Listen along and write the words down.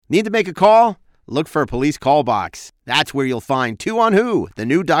Need to make a call? Look for a police call box. That's where you'll find Two on Who, the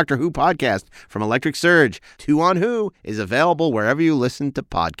new Doctor Who podcast from Electric Surge. Two on Who is available wherever you listen to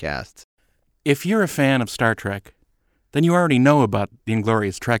podcasts. If you're a fan of Star Trek, then you already know about the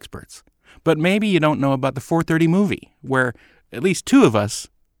Inglorious Treksperts. But maybe you don't know about the 4:30 movie, where at least two of us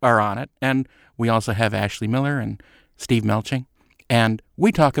are on it, and we also have Ashley Miller and Steve Melching. And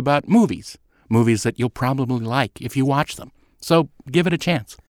we talk about movies that you'll probably like if you watch them. So give it a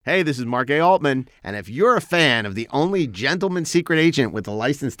chance. Hey, this is Mark A. Altman, and if you're a fan of the only gentleman secret agent with a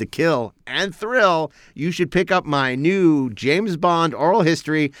license to kill and thrill, you should pick up my new James Bond oral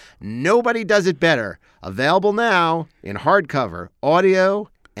history, Nobody Does It Better, available now in hardcover,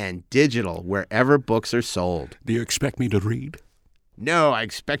 audio, and digital, wherever books are sold. Do you expect me to read? No, I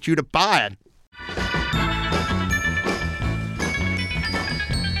expect you to buy it.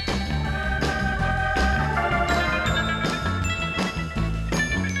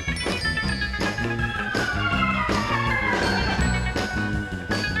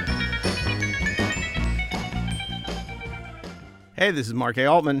 Hey, this is Mark A.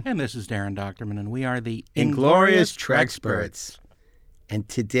 Altman. And this is Darren Doctorman, and we are the Inglorious Treksperts. And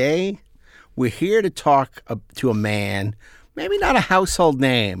today, we're here to talk to a man, maybe not a household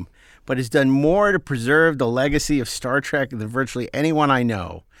name, but has done more to preserve the legacy of Star Trek than virtually anyone I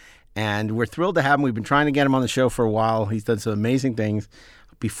know. And we're thrilled to have him. We've been trying to get him on the show for a while. He's done some amazing things.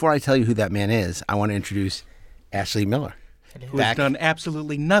 Before I tell you who that man is, I want to introduce Ashley Miller. Who has done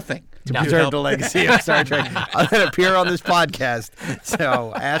absolutely nothing to preserve the legacy of Star Trek. I'm going to appear on this podcast.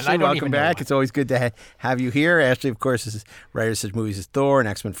 So, Ashley, welcome back. It's always good to have you here. Ashley, of course, is a writer of such movies as Thor and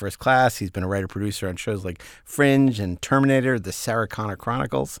X-Men First Class. He's been a writer-producer on shows like Fringe and Terminator, The Sarah Connor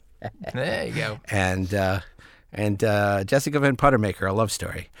Chronicles. There you go. And Jessica Van Puttermaker, A Love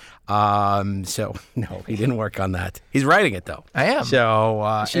Story. So, no, he didn't work on that. He's writing it, though. I am.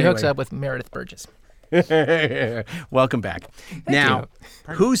 So she hooks up with Meredith Burgess. Welcome back. Now,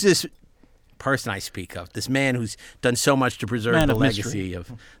 who's this person I speak of? This man who's done so much to preserve the legacy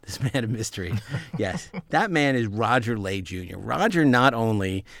of this man of mystery. Yes, that man is Roger Lay Jr. Roger not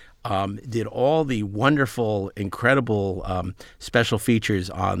only did all the wonderful, incredible special features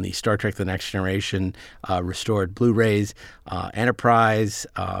on the Star Trek The Next Generation restored Blu-rays, Enterprise.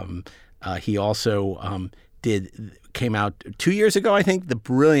 He also came out 2 years ago, I think, the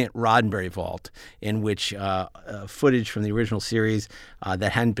brilliant Roddenberry Vault, in which footage from the original series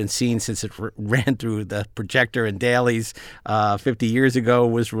that hadn't been seen since it ran through the projector and dailies 50 years ago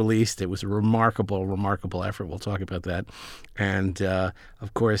was released. It was a remarkable, remarkable effort. We'll talk about that. And,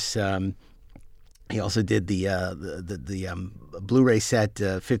 of course, he also did the Blu-ray set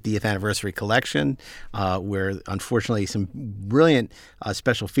 50th anniversary collection, where unfortunately some brilliant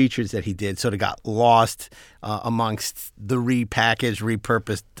special features that he did sort of got lost amongst the repackaged,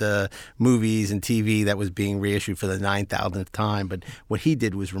 repurposed movies and TV that was being reissued for the 9,000th time. But what he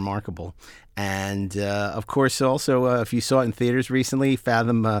did was remarkable. And, of course, also, if you saw it in theaters recently,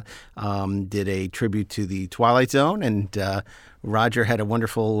 Fathom did a tribute to the Twilight Zone, and Roger had a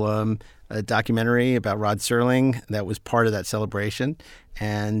wonderful a documentary about Rod Serling that was part of that celebration.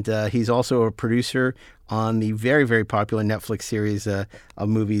 And he's also a producer on the very, very popular Netflix series of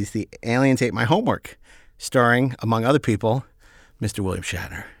movies, The Aliens Ate My Homework, starring, among other people, Mr. William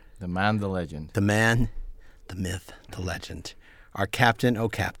Shatner. The man, the legend. The man, the myth, the legend. Our captain, oh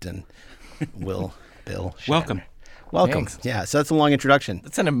captain, Bill Shatner. Welcome. Welcome. Thanks. Yeah, so that's a long introduction.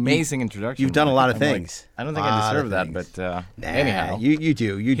 That's an amazing introduction. You've done a lot of things. I don't think I deserve that, but anyhow. You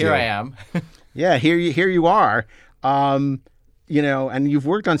do. Here I am. Yeah, here you are. And you've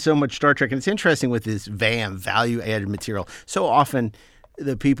worked on so much Star Trek, and it's interesting with this VAM, value-added material. So often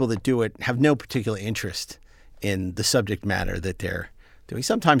the people that do it have no particular interest in the subject matter that they're doing.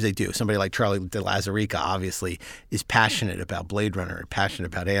 Sometimes they do. Somebody like Charlie de Lauzirika obviously is passionate about Blade Runner and passionate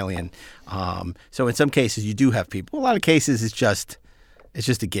about Alien. So in some cases you do have people. A lot of cases it's just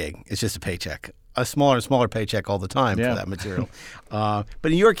a gig. It's just a paycheck. A smaller and smaller paycheck all the time for that material. But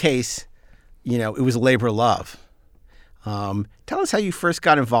in your case, it was a labor of love. Tell us how you first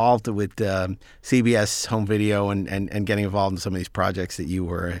got involved with CBS Home Video and getting involved in some of these projects that you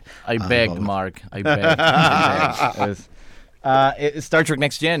were. I begged, Mark. I begged. Star Trek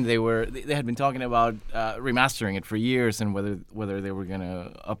Next Gen. They had been talking about remastering it for years, and whether they were going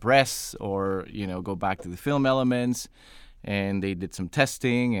to up-res or go back to the film elements. And they did some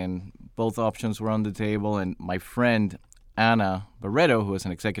testing, and both options were on the table. And my friend Anna Barreto, who was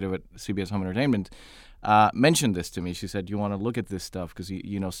an executive at CBS Home Entertainment, mentioned this to me. She said, "You want to look at this stuff because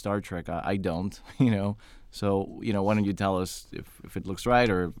you know Star Trek. I don't, So why don't you tell us if it looks right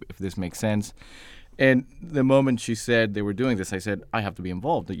or if this makes sense?" And the moment she said they were doing this, I said, I have to be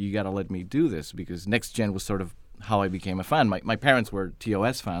involved. You got to let me do this, because Next Gen was sort of how I became a fan. My parents were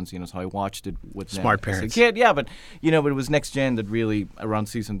TOS fans, so I watched it with them Smart parents. as a kid. Yeah, but but it was Next Gen that really, around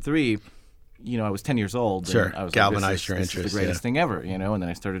season 3, I was 10 years old. Sure, and I was galvanized your this interest. Is the greatest thing ever, and then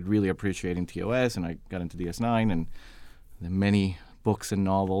I started really appreciating TOS, and I got into DS9 and the many books and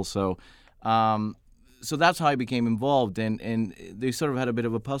novels. So that's how I became involved, and they sort of had a bit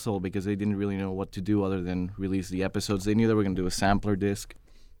of a puzzle because they didn't really know what to do other than release the episodes. They knew they were going to do a sampler disc.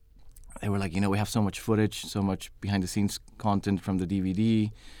 They were like, we have so much footage, so much behind-the-scenes content from the DVD,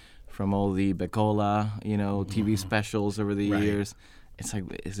 from all the Becola, TV specials over the years. It's like,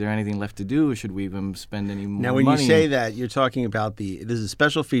 is there anything left to do? Should we even spend any more money? Now, when you say that, you're talking about this is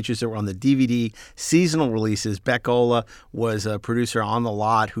special features that were on the DVD seasonal releases. Becola was a producer on the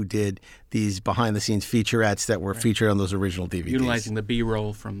lot who did these behind-the-scenes featurettes that were featured on those original DVDs. Utilizing the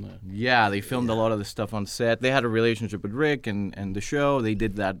B-roll from the... Yeah, they filmed a lot of the stuff on set. They had a relationship with Rick and the show. They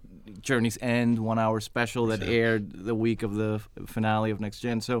did that Journey's End 1-hour special that aired the week of the finale of Next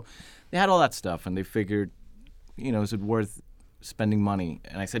Gen. So they had all that stuff, and they figured, is it worth spending money?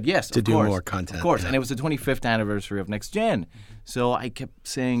 And I said yes, to do more content, of course. And it was the 25th anniversary of Next Gen, so I kept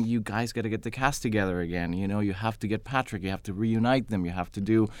saying, you guys got to get the cast together again. You have to get Patrick, you have to reunite them, you have to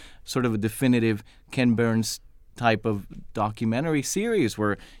do sort of a definitive Ken Burns type of documentary series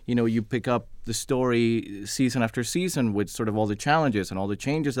where you pick up the story season after season with sort of all the challenges and all the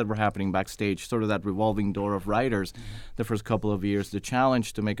changes that were happening backstage, sort of that revolving door of writers. The first couple of years, the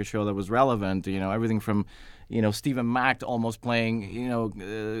challenge to make a show that was relevant, everything from Stephen Mack almost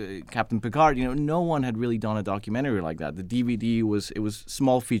playing Captain Picard. No one had really done a documentary like that. The DVD was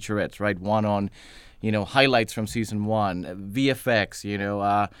small featurettes, right? One on highlights from season 1,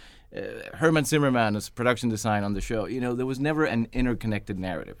 VFX, Herman Zimmerman's production design on the show. There was never an interconnected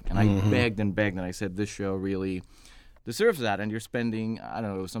narrative. And I begged and begged, and I said, this show really deserves that. And you're spending, I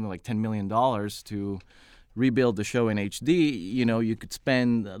don't know, something like $10 million to rebuild the show in HD. You could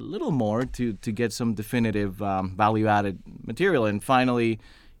spend a little more to get some definitive value-added material. And finally,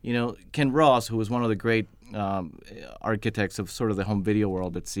 Ken Ross, who was one of the great architects of sort of the home video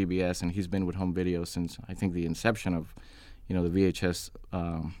world at CBS, and he's been with home video since, I think, the inception of, the VHS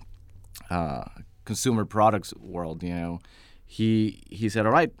consumer products world, he said,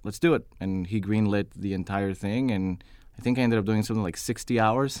 all right, let's do it. And he greenlit the entire thing. And I think I ended up doing something like 60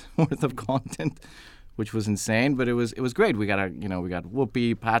 hours worth of content, which was insane, but it was great. We got we got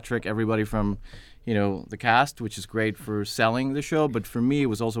Whoopi, Patrick, everybody from, the cast, which is great for selling the show. But for me, it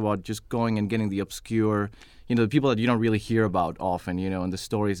was also about just going and getting the obscure, the people that you don't really hear about often, and the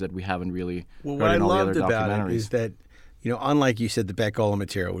stories that we haven't really heard in all the other documentaries. What I loved about it is that, unlike you said, the Becola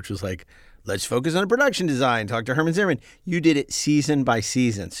material, which was like, let's focus on production design, talk to Herman Zimmerman. You did it season by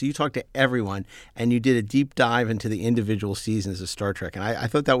season. So you talked to everyone, and you did a deep dive into the individual seasons of Star Trek. And I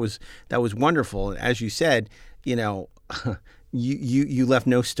thought that was wonderful. And as you said, you left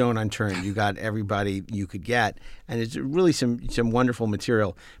no stone unturned. You got everybody you could get. And it's really some wonderful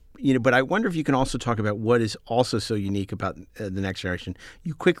material. But I wonder if you can also talk about what is also so unique about the Next Generation.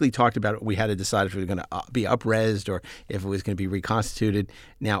 You quickly talked about it. We had to decide if it was going to be up-resed or if it was going to be reconstituted.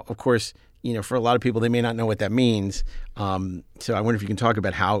 Now, of course, for a lot of people, they may not know what that means. So I wonder if you can talk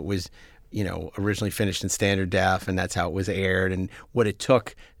about how it was, originally finished in standard def, and that's how it was aired, and what it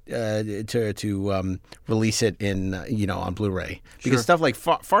took to release it in, on Blu-ray. Because stuff like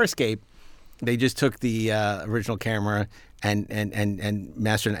Farscape, they just took the original camera and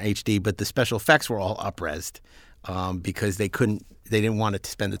mastered in HD, but the special effects were all up-resed because they didn't want to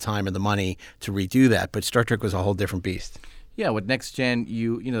spend the time and the money to redo that. But Star Trek was a whole different beast. Yeah, with Next Gen,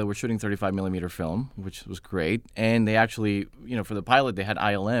 they were shooting 35mm film, which was great. And they actually, for the pilot, they had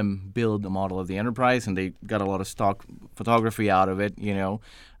ILM build a model of the Enterprise, and they got a lot of stock photography out of it,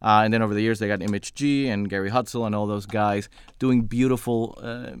 And then over the years, they got ImageG and Gary Hutzel and all those guys doing beautiful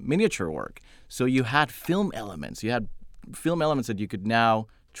miniature work. So you had film elements. You had film elements that you could now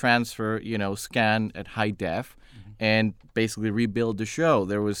transfer, scan at high def, and basically rebuild the show.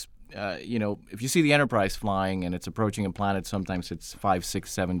 There was, if you see the Enterprise flying and it's approaching a planet, sometimes it's 5,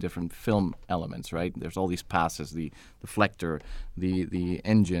 6, 7 different film elements, right? There's all these passes, the deflector, the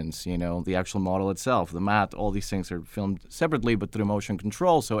engines, the actual model itself, the mat, all these things are filmed separately, but through motion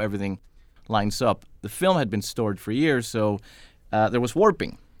control, so everything lines up. The film had been stored for years, so there was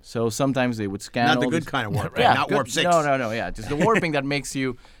warping. So sometimes they would scan. Not the good kind of warp, right? Yeah, not good, warp 6. No. Yeah, just the warping that makes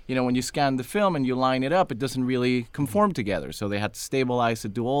you, when you scan the film and you line it up, it doesn't really conform together. So they had to stabilize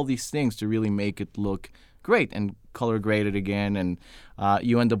it, do all these things to really make it look great and color grade it again, and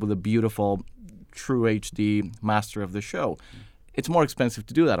you end up with a beautiful, true HD master of the show. it's more expensive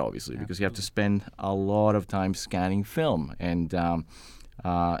to do that, obviously, because you have to spend a lot of time scanning film, and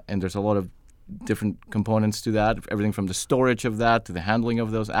there's a lot of different components to that. Everything from the storage of that to the handling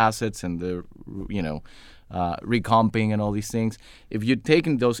of those assets and the recomping and all these things. If you'd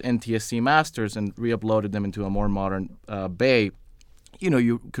taken those NTSC masters and re-uploaded them into a more modern bay,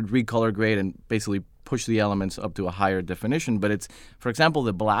 you could recolor grade and basically push the elements up to a higher definition. But it's, for example,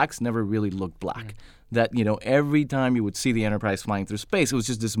 the blacks never really looked black. That, every time you would see the Enterprise flying through space, it was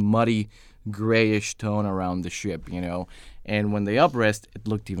just this muddy, grayish tone around the ship, And when they uprest, it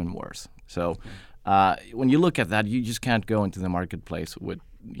looked even worse. So when you look at that, you just can't go into the marketplace with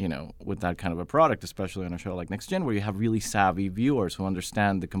that kind of a product, especially on a show like Next Gen, where you have really savvy viewers who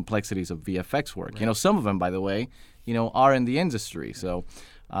understand the complexities of VFX work. Right. Some of them, by the way, are in the industry. So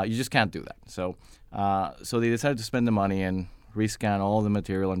you just can't do that. So they decided to spend the money and rescan all the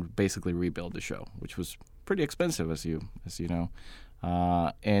material and basically rebuild the show, which was pretty expensive, as you know.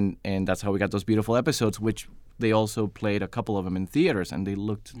 And that's how we got those beautiful episodes, which they also played a couple of them in theaters, and they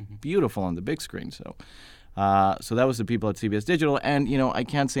looked beautiful on the big screen. So that was the people at CBS Digital. And, I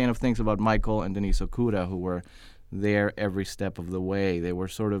can't say enough things about Michael and Denise Okuda, who were there every step of the way. They were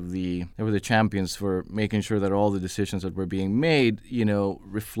they were the champions for making sure that all the decisions that were being made,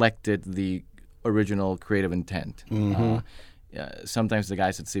 reflected the original creative intent. Sometimes the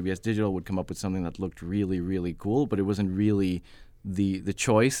guys at CBS Digital would come up with something that looked really, really cool, but it wasn't really the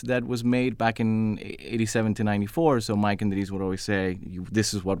choice that was made back in 87 to 94. So Mike and Denise would always say,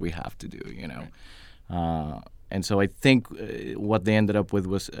 this is what we have to do, And so I think what they ended up with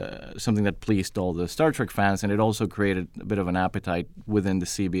was something that pleased all the Star Trek fans, and it also created a bit of an appetite within the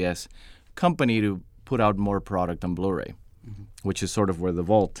CBS company to put out more product on Blu-ray, which is sort of where the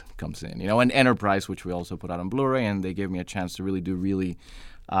Vault comes in, and Enterprise, which we also put out on Blu-ray, and they gave me a chance to really do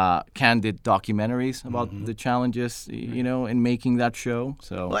candid documentaries about the challenges, in making that show.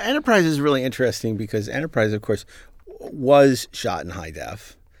 So, well, Enterprise is really interesting because Enterprise, of course, was shot in high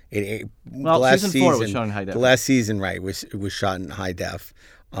def. Season 4 was shot in high def. The last season, right, was shot in high def,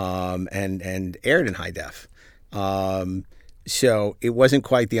 and aired in high def. So it wasn't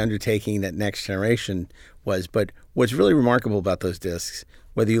quite the undertaking that Next Generation was. But what's really remarkable about those discs,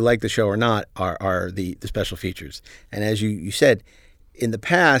 whether you like the show or not, are the special features. And as you said, in the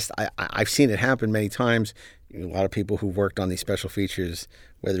past, I've seen it happen many times. A lot of people who've worked on these special features,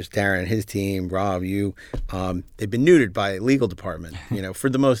 whether it's Darren and his team, Rob, you, they've been neutered by legal department, for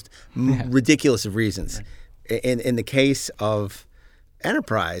the most ridiculous of reasons. Right. In the case of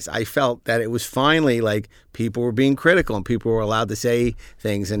Enterprise, I felt that it was finally like people were being critical and people were allowed to say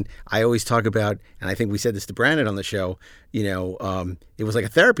things. And I always talk about, and I think we said this to Brandon on the show, it was like a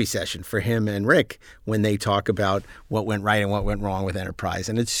therapy session for him and Rick when they talk about what went right and what went wrong with Enterprise.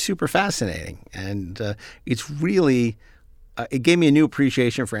 And it's super fascinating. And it's really, it gave me a new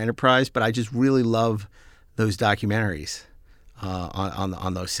appreciation for Enterprise, but I just really love those documentaries.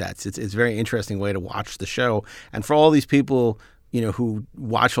 On those sets. It's a very interesting way to watch the show. And for all these people who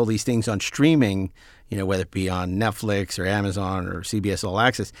watch all these things on streaming, whether it be on Netflix or Amazon or CBS All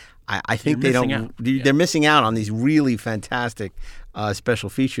Access, I think they're missing out on these really fantastic special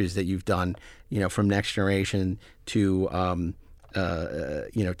features that you've done, from Next Generation to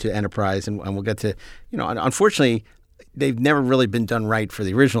Enterprise, and we'll get to, unfortunately, they've never really been done right for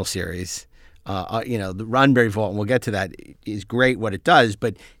the original series. The Roddenberry Vault, and we'll get to that, is great what it does,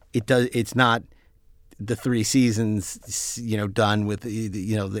 but it's not the 3 seasons, done with,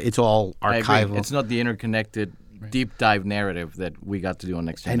 it's all archival. It's not the interconnected deep dive narrative that we got to do on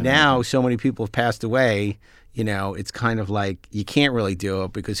Next Gen. And now so many people have passed away, it's kind of like you can't really do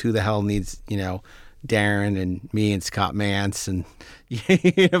it because who the hell needs, Darren and me and Scott Mance and,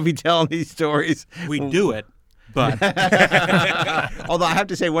 be telling these stories. We do it. But although I have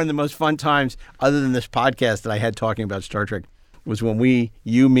to say one of the most fun times, other than this podcast that I had talking about Star Trek, was when me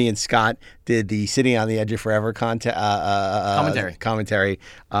and Scott did the Sitting on the Edge of Forever commentary for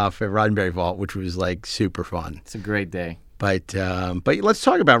Roddenberry Vault, which was like super fun. It's a great day. But let's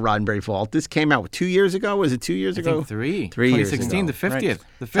talk about Roddenberry Vault. This came out 2 years ago. Was it 2 years ago? I think 3. 3 years ago. 2016, the 50th. Right.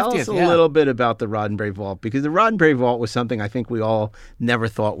 The 50th. Tell us a little bit about the Roddenberry Vault, because the Roddenberry Vault was something I think we all never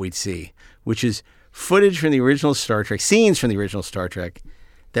thought we'd see, which is footage from the original Star Trek, scenes from the original Star Trek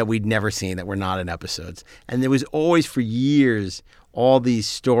that we'd never seen, that were not in episodes. And there was always, for years, all these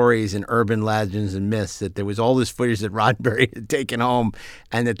stories and urban legends and myths that there was all this footage that Roddenberry had taken home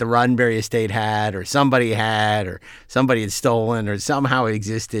and that the Roddenberry estate had, or somebody had stolen, or somehow it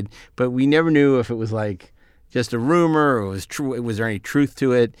existed. But we never knew if it was like just a rumor or it was true. Was there any truth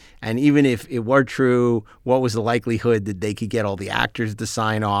to it? And even if it were true, what was the likelihood that they could get all the actors to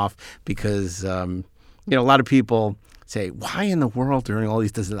sign off? Because, a lot of people say, why in the world during all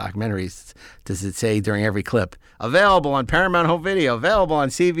these documentaries does it say during every clip, available on Paramount Home Video, available on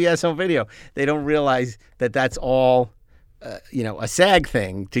CBS Home Video? They don't realize that that's all, a SAG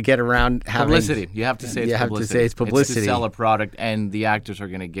thing to get around having publicity. You have to say it's publicity. You have to say it's publicity. It's to sell a product, and the actors are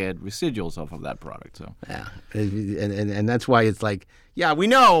going to get residuals off of that product. So yeah, and that's why it's like, yeah, we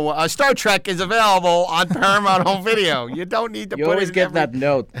know Star Trek is available on Paramount Home Video. You don't need to. You always get that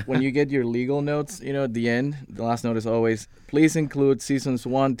note when you get your legal notes. At the end, the last note is always, please include seasons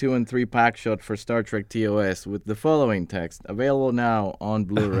 1, 2, and 3 pack shot for Star Trek TOS with the following text: available now on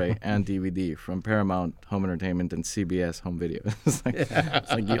Blu-ray and DVD from Paramount Home Entertainment and CBS Home Video.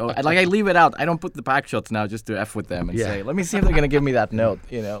 I leave it out. I don't put the pack shots now just to F with them and say, let me see if they're going to give me that note.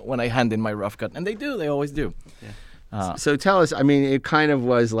 When I hand in my rough cut, and they do. They always do. Yeah. So tell us, it kind of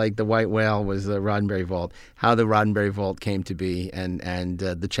was like the White Whale was the Roddenberry Vault, how the Roddenberry Vault came to be and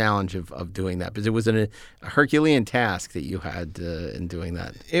the challenge of doing that. Because it was a Herculean task that you had in doing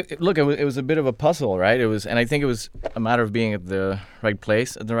that. It was a bit of a puzzle, right? And I think it was a matter of being at the right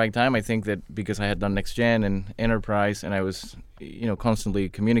place at the right time. I think that because I had done Next Gen and Enterprise, and I was constantly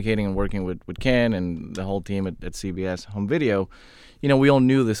communicating and working with Ken and the whole team at CBS Home Video, we all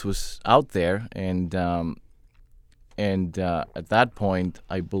knew this was out there, and at that point,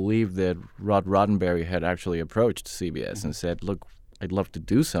 I believe that Rod Roddenberry had actually approached CBS and said, look, I'd love to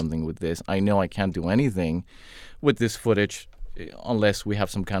do something with this. I know I can't do anything with this footage unless we have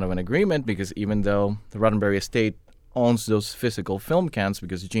some kind of an agreement, because even though the Roddenberry estate owns those physical film cans,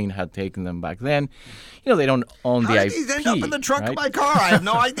 because Gene had taken them back then, they don't own the IP. How did these end up in the trunk of my car? I have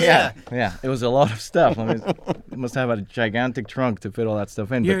no idea. Yeah, it was a lot of stuff. It must have a gigantic trunk to fit all that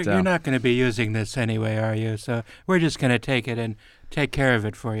stuff in. You're not going to be using this anyway, are you? So we're just going to take it and take care of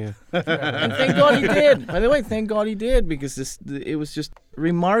it for you. And thank God he did. By the way, thank God he did, because it was just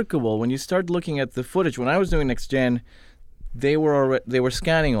remarkable. When you start looking at the footage, when I was doing Next Gen, they were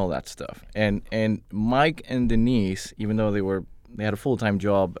scanning all that stuff, and Mike and Denise, even though they had a full-time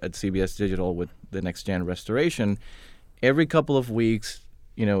job at CBS Digital with the Next Gen restoration, every couple of weeks,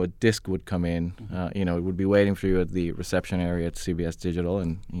 a disc would come in. It would be waiting for you at the reception area at CBS Digital,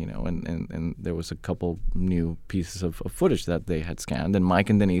 and and there was a couple new pieces of footage that they had scanned, and Mike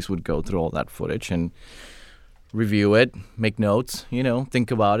and Denise would go through all that footage and review it, make notes,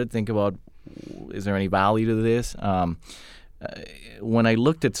 think about is there any value to this. When I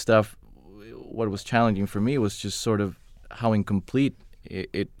looked at stuff, what was challenging for me was just sort of how incomplete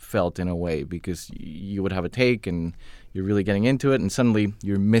it felt in a way, because you would have a take and you're really getting into it, and suddenly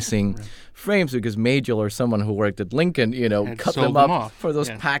you're missing frames because Majel or someone who worked at Lincoln, cut them up for those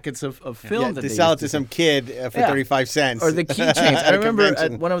packets of film that they sell it to some kid for 35 cents. Or the keychains. I remember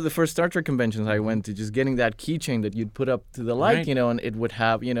at one of the first Star Trek conventions I went to, just getting that keychain that you'd put up to the light, and it would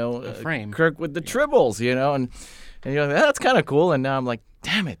have, a frame. Kirk with the tribbles, and you're like, that's kind of cool. And now I'm like,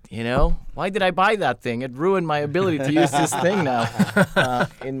 damn it, why did I buy that thing? It ruined my ability to use this thing now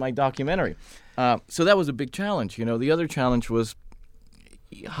in my documentary. So that was a big challenge. The other challenge was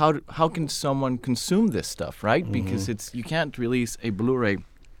how can someone consume this stuff, right? Mm-hmm. Because you can't release a Blu-ray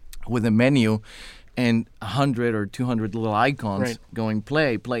with a menu and 100 or 200 little icons going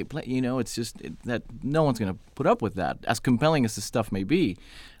play. It's just that no one's going to put up with that, as compelling as the stuff may be.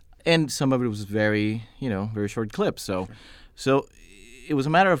 And some of it was very, very short clips. So it was a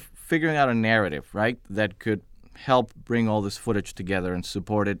matter of figuring out a narrative, right, that could help bring all this footage together and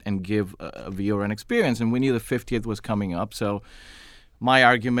support it and give a viewer an experience. And we knew the 50th was coming up. So my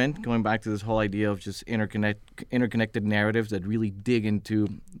argument, going back to this whole idea of just interconnected narratives that really dig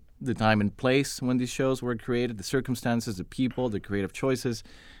into the time and place when these shows were created, the circumstances, the people, the creative choices,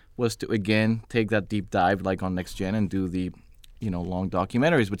 was to, again, take that deep dive like on Next Gen and do the long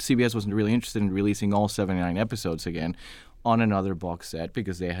documentaries. But CBS wasn't really interested in releasing all 79 episodes again on another box set,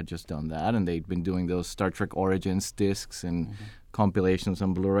 because they had just done that, and they'd been doing those Star Trek Origins discs and compilations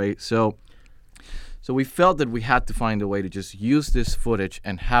on Blu-ray. So we felt that we had to find a way to just use this footage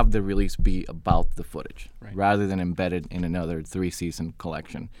and have the release be about the footage, rather than embedded in another 3-season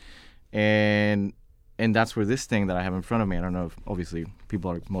collection. And that's where this thing that I have in front of me, I don't know if obviously people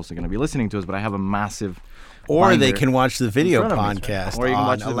are mostly going to be listening to us, but I have a massive Or they can watch the video podcast or you can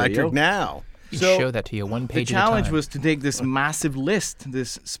watch on the Electric video. Now. So show that to you one page The at a challenge time. was to take this massive list,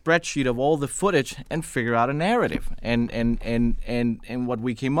 this spreadsheet of all the footage, and figure out a narrative. And what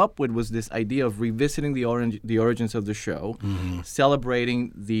we came up with was this idea of revisiting the origins of the show,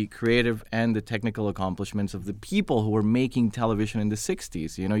 celebrating the creative and the technical accomplishments of the people who were making television in the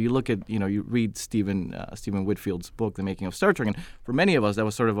 60s. You look at, you read Stephen Whitfield's book, The Making of Star Trek, and for many of us, that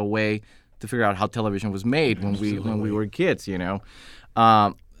was sort of a way to figure out how television was made when we were kids.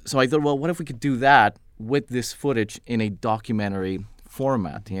 So I thought, well, what if we could do that with this footage in a documentary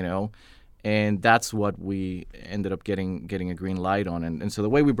format, and that's what we ended up getting a green light on. And so the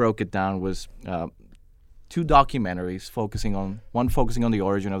way we broke it down was 2 documentaries focusing on the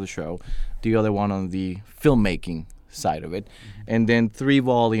origin of the show, the other one on the filmmaking side of it, and then 3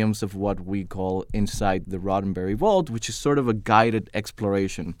 volumes of what we call Inside the Roddenberry Vault, which is sort of a guided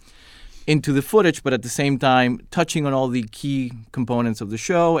exploration into the footage, but at the same time touching on all the key components of the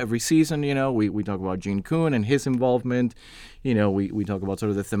show. Every season, we talk about Gene Coon and his involvement. We talk about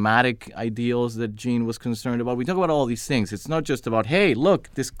sort of the thematic ideals that Gene was concerned about. We talk about all these things. It's not just about, hey, look,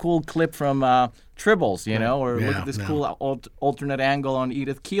 this cool clip from Tribbles, or look at this cool alternate angle on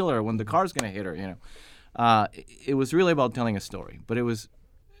Edith Keeler when the car's going to hit her, It was really about telling a story. But it was,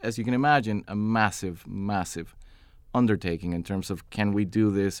 as you can imagine, a massive, massive undertaking in terms of, can we do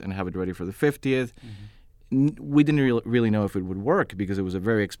this and have it ready for the 50th? We didn't really know if it would work because it was a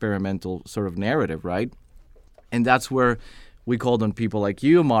very experimental sort of narrative, right? And that's where we called on people like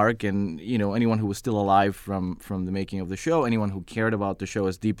you, Mark, and anyone who was still alive from the making of the show, anyone who cared about the show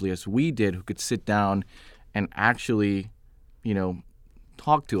as deeply as we did, who could sit down and actually,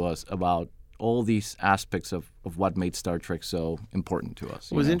 talk to us about all these aspects of what made Star Trek so important to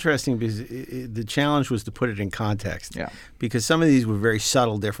us. It was interesting because the challenge was to put it in context. Yeah. Because some of these were very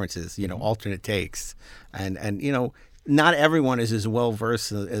subtle differences, alternate takes. And not everyone is as well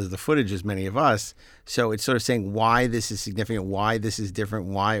versed as the footage as many of us. So it's sort of saying why this is significant, why this is different,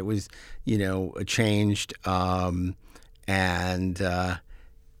 why it was, changed, and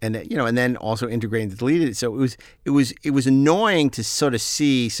then also integrating the deleted. So it was annoying to sort of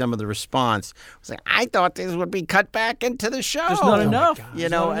see some of the response. It was like, I thought this would be cut back into the show. There's not enough,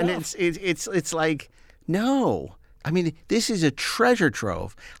 it's like, no. I mean, this is a treasure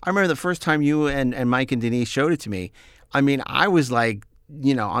trove. I remember the first time you and Mike and Denise showed it to me. I mean, I was like,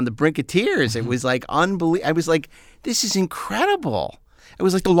 on the brink of tears. It was like unbelievable. I was like, this is incredible. It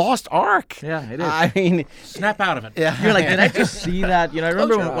was like the Lost Ark. Yeah, it is. I mean, snap out of it. Yeah. You're like, did I just see that? I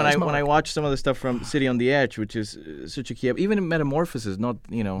remember when I watched some of the stuff from City on the Edge, which is such a key. Even in Metamorphosis, not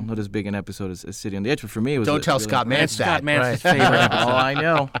as big an episode as City on the Edge, but for me, it was. Don't tell really Scott Mantz that. Scott Mantz's favorite episode. Oh,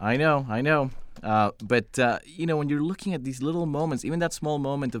 I know. But when you're looking at these little moments, even that small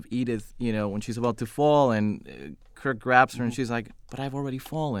moment of Edith, when she's about to fall and Kirk grabs her and she's like, "But I've already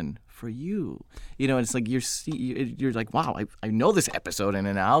fallen for you." It's like you're like, wow, I know this episode in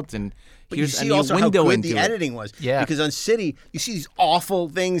and out, and but you here's see a new also how window good into the it. editing was. Yeah. Because on City, you see these awful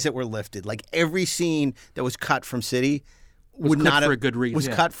things that were lifted. Like every scene that was cut from City was cut for a good reason. Was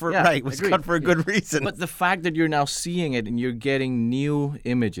cut for agreed. cut for a good reason. But the fact that you're now seeing it and you're getting new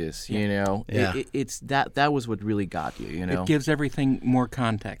images, it's that was what really got you. It gives everything more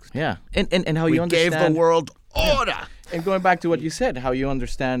context. Yeah, and how we you understand. gave the world order. And going back to what you said, how you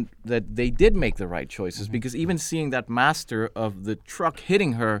understand that they did make the right choices, because even seeing that master of the truck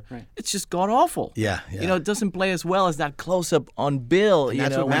hitting her, it's just god awful. Yeah. It doesn't play as well as that close up on Bill. And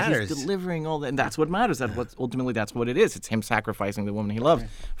that's what when matters. He's delivering all that, and that's what matters. Ultimately that's what it is. It's him sacrificing the woman he loves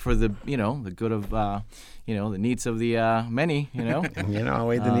for the the good of the needs of the many.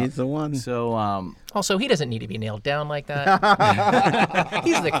 The needs of one. So Also, he doesn't need to be nailed down like that.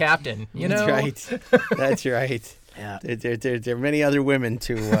 He's the captain, That's right. That's right. Yeah. There are many other women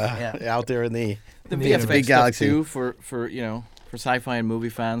out there in the VFX big stuff galaxy too for sci-fi and movie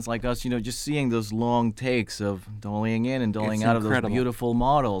fans like us, just seeing those long takes of dollying in and dollying out of those beautiful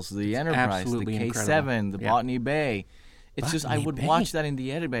models, the Enterprise, the K7, incredible. the Botany Bay. It's just I would watch that in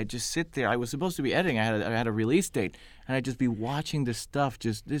the edit bay. I'd just sit there. I was supposed to be editing. I had a release date, and I'd just be watching this stuff.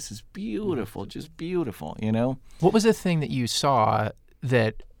 Just this is beautiful, just beautiful. What was the thing that you saw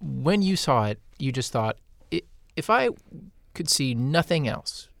that when you saw it, you just thought, if I could see nothing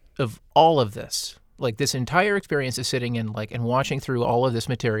else of all of this, like this entire experience of sitting in and watching through all of this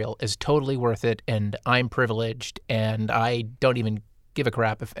material is totally worth it, and I'm privileged, and I don't even give a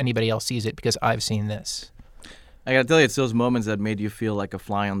crap if anybody else sees it because I've seen this. I gotta tell you, it's those moments that made you feel like a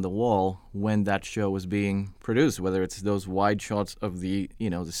fly on the wall when that show was being produced. Whether it's those wide shots of the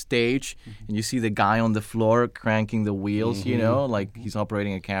the stage, and you see the guy on the floor cranking the wheels, like he's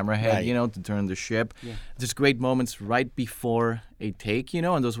operating a camera head, to turn the ship. Yeah. There's great moments right before a take,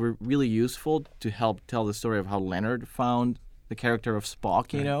 and those were really useful to help tell the story of how Leonard found the character of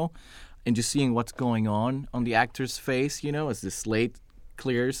Spock, and just seeing what's going on the actor's face, as the slate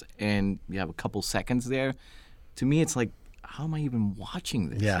clears and you have a couple seconds there. To me, it's like, how am I even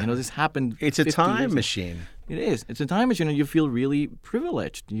watching this? Yeah. This happened. It's a 50 time years machine. It is. It's a time machine, and you feel really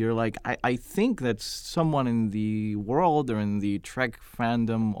privileged. You're like, I think that someone in the world or in the Trek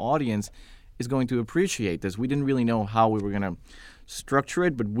fandom audience is going to appreciate this. We didn't really know how we were going to structure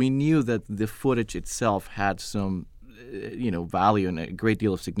it, but we knew that the footage itself had some, value and a great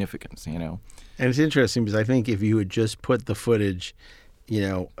deal of significance, And it's interesting because I think if you had just put the footage,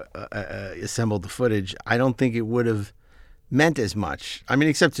 assembled the footage, I don't think it would have meant as much. I mean,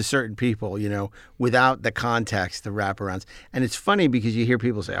 except to certain people, without the context, the wraparounds. And it's funny because you hear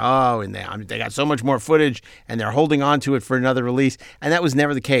people say, oh, and they got so much more footage and they're holding on to it for another release. And that was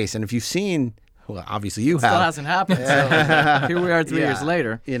never the case. And if you've seen, well, obviously you have. Still hasn't happened. So here we are 3 years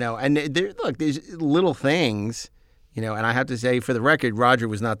later. And there's little things, and I have to say, for the record, Roger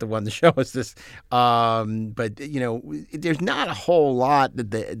was not the one to show us this. But, there's not a whole lot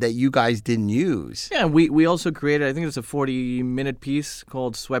that you guys didn't use. Yeah, we also created, I think it's a 40-minute piece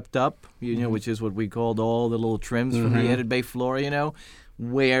called Swept Up, which is what we called all the little trims from the Edit Bay floor,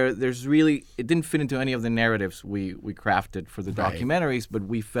 where there's really, it didn't fit into any of the narratives we crafted for the documentaries, but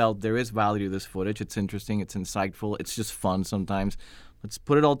we felt there is value to this footage. It's interesting, it's insightful, it's just fun sometimes. Let's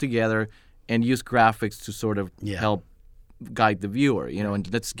put it all together and use graphics to sort of help guide the viewer,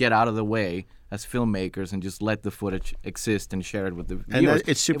 and let's get out of the way as filmmakers and just let the footage exist and share it with the viewers. And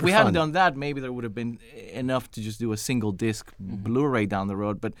it's super If we fun. hadn't done that, maybe there would have been enough to just do a single disc Blu-ray down the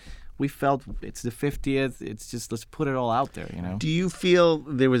road, but we felt it's the 50th, it's just, let's put it all out there, Do you feel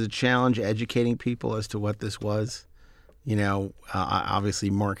there was a challenge educating people as to what this was? Obviously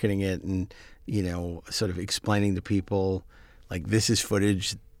marketing it and, sort of explaining to people, like, this is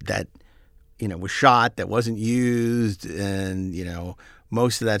footage that was shot that wasn't used, and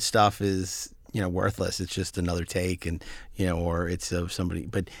most of that stuff is worthless. It's just another take, and or it's of somebody.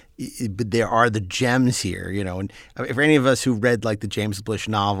 But there are the gems here, and for any of us who read like the James Blish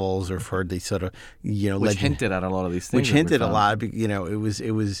novels or have heard these sort of which hinted at a lot of these things, which hinted a lot. It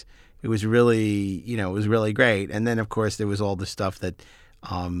was really it was really great. And then of course there was all the stuff that.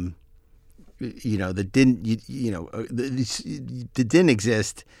 That didn't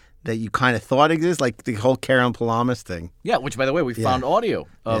exist, that you kind of thought exists, like the whole Karen Palamas thing. Yeah, which, by the way, we found audio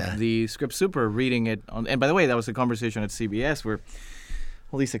of the Script Super reading it on. And by the way, that was a conversation at CBS where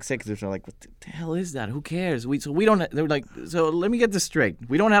all these executives are like, "What the hell is that? Who cares?" We don't. They were like, "So let me get this straight.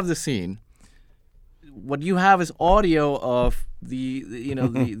 We don't have the scene. What you have is audio of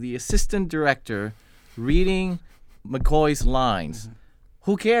the assistant director reading McCoy's lines."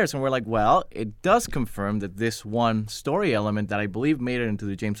 Who cares? And we're like, well, it does confirm that this one story element that I believe made it into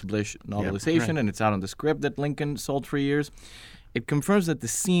the James Blish novelization, and it's out on the script that Lincoln sold for years. It confirms that the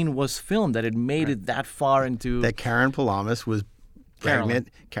scene was filmed, that it made it that far into... That Karen Palamas was pregnant.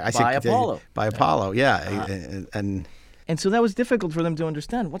 By Apollo. By Apollo, And so that was difficult for them to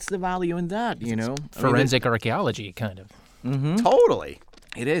understand. What's the value in that, Forensic archaeology, kind of. Mm-hmm. Totally.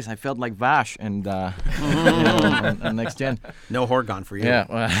 It is. I felt like Vash and on Next Gen. No Horgon for you. Yeah,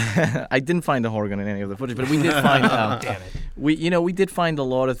 well, I didn't find the Horgon in any of the footage, but we did find. Damn it. We did find a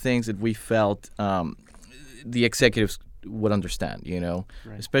lot of things that we felt the executives would understand.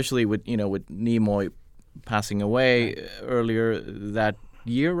 Especially with with Nimoy passing away earlier that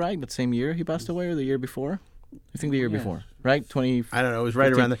year, right? That same year he passed away, or the year before? I think the year before, right? I don't know. It was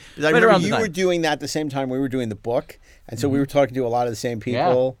right around the. I remember you were doing that the same time we were doing the book, and so we were talking to a lot of the same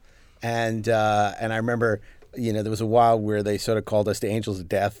people, and I remember, there was a while where they sort of called us the Angels of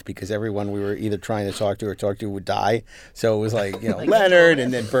Death because everyone we were either trying to talk to would die. So it was like Leonard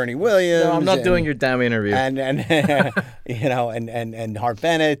and then Bernie Williams. No, I'm not doing your damn interview. And and Harv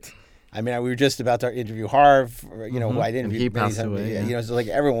Bennett. I mean, we were just about to interview Harv, who I didn't. He passed away. So like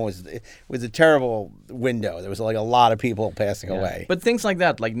everyone it was a terrible window. There was like a lot of people passing away. But things like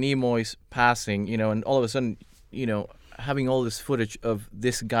that, like Nimoy's passing, and all of a sudden, having all this footage of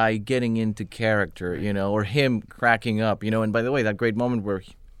this guy getting into character, or him cracking up, and by the way, that great moment where,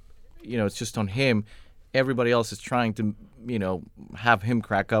 it's just on him, everybody else is trying to, have him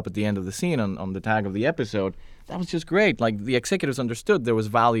crack up at the end of the scene on the tag of the episode. That was just great. Like, the executives understood there was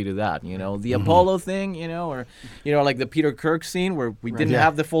value to that, The Apollo thing, or, like the Peter Kirk scene where we didn't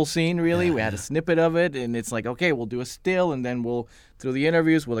have the full scene, really. We had a snippet of it, and it's like, okay, we'll do a still, and then through the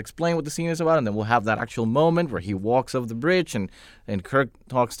interviews, we'll explain what the scene is about, and then we'll have that actual moment where he walks off the bridge, and Kirk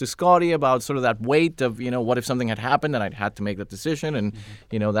talks to Scotty about sort of that weight of, what if something had happened and I'd had to make that decision, and,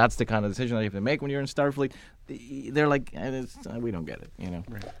 that's the kind of decision that you have to make when you're in Starfleet. They're like, we don't get it,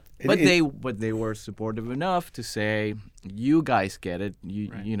 Right. But they were supportive enough to say, you guys get it,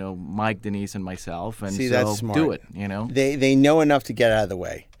 Mike, Denise, and myself, and that's smart. Do it, They know enough to get out of the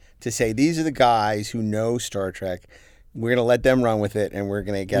way, to say, these are the guys who know Star Trek. We're going to let them run with it, and we're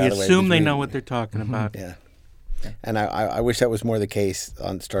going to get out of the way. We assume they know what they're talking about. Yeah. And I wish that was more the case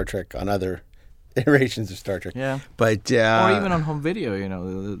on Star Trek, on other iterations of Star Trek. Yeah. But or even on home video,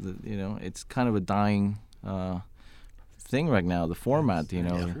 it's kind of a dying thing right now, the format,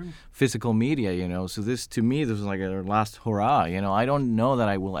 physical media, So this was like our last hurrah, I don't know that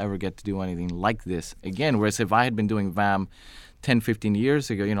I will ever get to do anything like this again. Whereas if I had been doing VAM 10, 15 years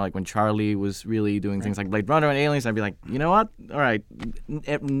ago, like when Charlie was really doing things like Blade Runner and Aliens, I'd be like, you know what? All right,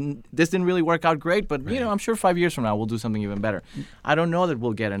 this didn't really work out great, but, I'm sure 5 years from now we'll do something even better. I don't know that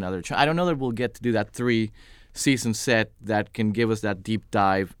we'll get another I don't know that we'll get to do that 3-season set that can give us that deep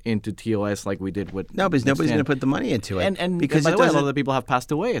dive into TOS like we did with... No, because nobody's going to put the money into it. And because by the way, a lot of the people have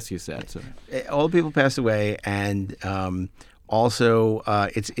passed away, as you said. So. All the people passed away, and also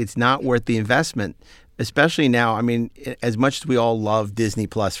it's not worth the investment. Especially now, I mean, as much as we all love Disney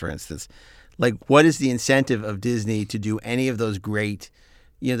Plus, for instance, like what is the incentive of Disney to do any of those great,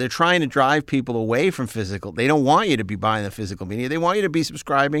 they're trying to drive people away from physical. They don't want you to be buying the physical media. They want you to be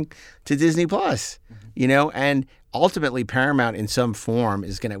subscribing to Disney Plus, and ultimately Paramount in some form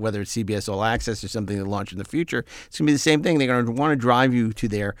is going to, whether it's CBS All Access or something they launch in the future, it's going to be the same thing. They're going to want to drive you to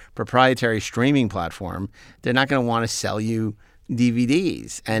their proprietary streaming platform. They're not going to want to sell you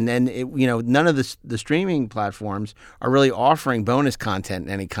DVDs, and then none of the streaming platforms are really offering bonus content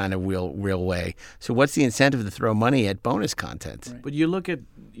in any kind of real way. So what's the incentive to throw money at bonus content? Right. But you look at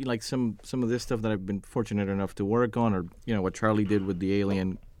like some of this stuff that I've been fortunate enough to work on, or what Charlie did with the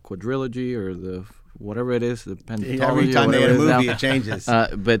Alien quadrilogy or the whatever it is, the pentatology. Every time they had a movie, it changes.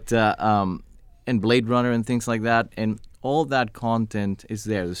 And Blade Runner and things like that, and all that content is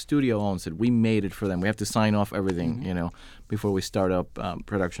there. The studio owns it. We made it for them. We have to sign off everything, before we start up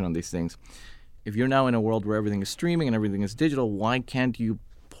production on these things. If you're now in a world where everything is streaming and everything is digital, why can't you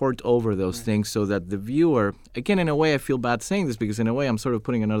port over those things so that the viewer, again, in a way I feel bad saying this because in a way I'm sort of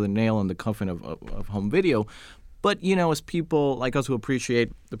putting another nail in the coffin of home video. But, as people like us who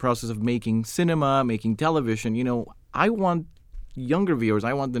appreciate the process of making cinema, making television, I want younger viewers,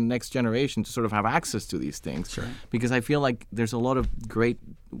 I want the next generation to sort of have access to these things. Sure. Because I feel like there's a lot of great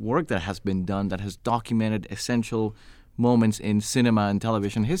work that has been done that has documented essential moments in cinema and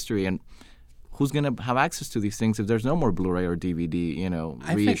television history. And who's going to have access to these things if there's no more Blu-ray or DVD,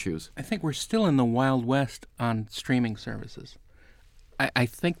 reissues? I think we're still in the Wild West on streaming services. I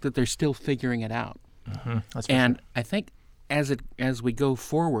think that they're still figuring it out. And I think as we go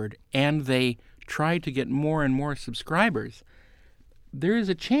forward and they try to get more and more subscribers, there is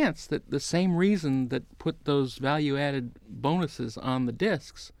a chance that the same reason that put those value-added bonuses on the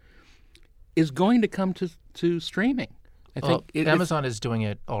discs is going to come to streaming. I think Amazon is doing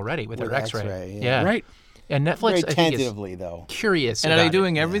it already with their X-Ray. Yeah. Right. And Netflix, very I think, tentatively, is though. Curious. And about are they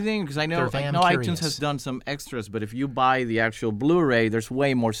doing it? everything? Because I know curious. iTunes has done some extras, but if you buy the actual Blu-ray, there's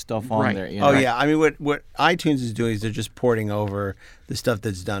way more stuff on there. Oh yeah, I mean, what iTunes is doing is they're just porting over the stuff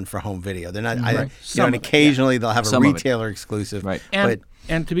that's done for home video. They're not. And occasionally they'll have a retailer exclusive. Right.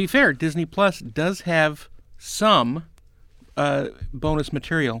 And to be fair, Disney Plus does have some bonus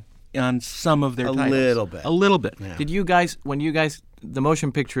material on some of their titles. A little bit. Yeah. Did you guys, the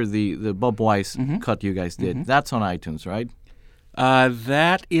motion picture, the Bob Weiss cut you guys did, that's on iTunes, right?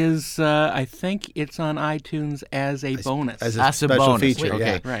 That is, I think it's on iTunes as a bonus. As a special bonus feature.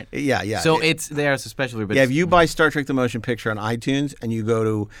 Okay. Yeah. Right. Yeah. So it's there as a special feature. Yeah, if you buy Star Trek The Motion Picture on iTunes and you go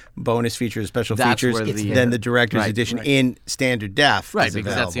to bonus features, special features, then the director's edition in standard def right, is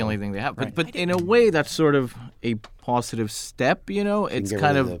because available. that's the only thing they have. But in a way, that's sort of a positive step, It's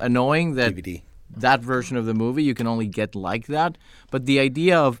kind of annoying that DVD. That version of the movie you can only get like that. But the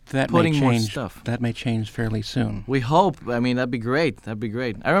idea of putting more stuff. That may change fairly soon. We hope. I mean, that'd be great. I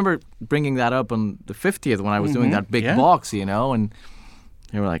remember bringing that up on the 50th when I was doing that big box, and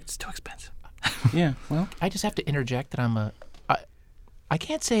they were like, it's too expensive. Yeah, well. I just have to interject that I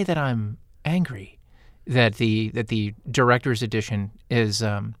can't say that I'm angry that the director's edition is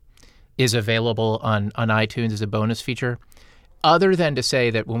available on iTunes as a bonus feature, other than to say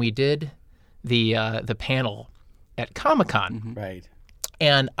that when we did the panel at Comic-Con, Right.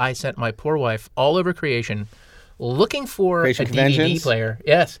 and I sent my poor wife all over Creation looking for Creation a DVD Conventions? player,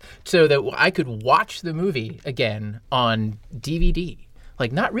 yes, so that I could watch the movie again on DVD,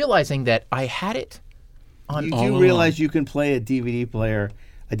 like not realizing that I had it on. You do realize you can play a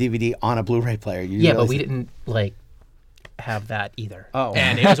DVD on a Blu-ray player. But we didn't have that either. Oh.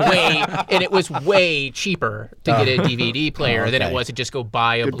 And it was way cheaper to get a DVD player than it was to just go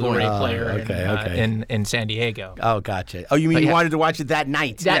buy a Blu-ray player in San Diego. Oh, gotcha. Oh, you mean you wanted to watch it that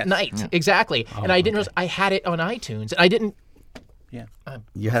night? That night, exactly. And I didn't realize I had it on iTunes. And I didn't. Yeah.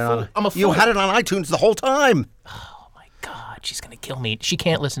 You had it on. I'm a fool. You had it on iTunes the whole time. Oh my God, she's gonna kill me. She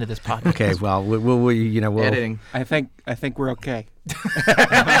can't listen to this podcast. Okay, well, we'll Editing. I think we're okay. You're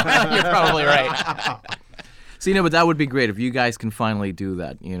probably right. So, but that would be great if you guys can finally do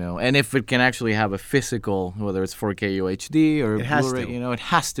that, and if it can actually have a physical, whether it's 4K UHD or Blu-ray, it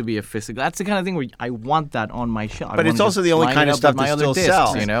has to be a physical. That's the kind of thing where I want that on my shelf. But it's also the only kind of stuff that still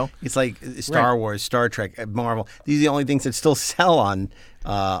sells. It's like Star Wars, Star Trek, Marvel. These are the only things that still sell on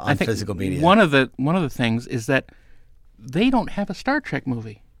physical media. One of the things is that they don't have a Star Trek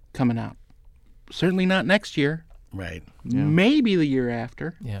movie coming out. Certainly not next year. Right. Yeah. Maybe the year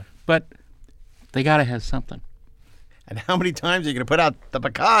after. Yeah. But they got to have something. And how many times are you going to put out the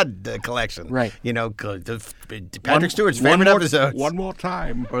Picard collection? Right. Patrick Stewart's favorite episodes. One more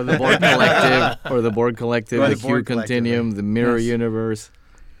time. Or the Borg Collective, the Q Continuum, the Mirror Universe.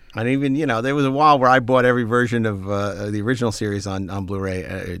 And even, there was a while where I bought every version of the original series on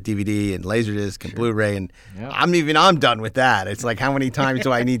Blu-ray, DVD and Laserdisc and Blu-ray, and I'm done with that. It's like, how many times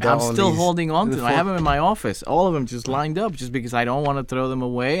do I need to own these? I'm still holding on to them. I have them in my office. All of them just lined up just because I don't want to throw them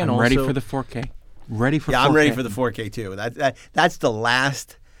away. And I'm ready for the 4K. Ready for 4K. I'm ready for the 4K too. That's the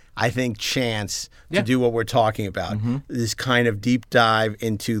last, I think, chance to do what we're talking about. Mm-hmm. This kind of deep dive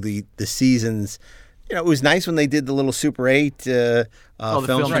into the seasons. It was nice when they did the little Super 8 films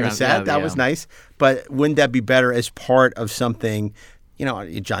from the set. That was nice. But wouldn't that be better as part of something?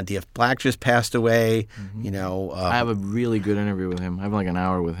 John D.F. Black just passed away. Mm-hmm. I have a really good interview with him. I have like an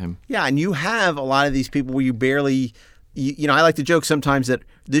hour with him. Yeah, and you have a lot of these people where you barely... I like to joke sometimes that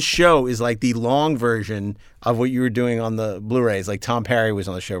this show is like the long version of what you were doing on the Blu-rays. Like Tom Perry was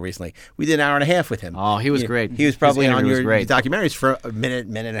on the show recently. We did an hour and a half with him. Oh, he was great. He was probably on your documentaries for a minute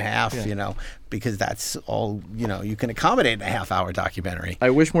and a half, because that's all, you can accommodate in a half-hour documentary.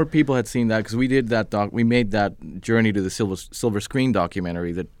 I wish more people had seen that, because we did that we made that Journey to the Silver Screen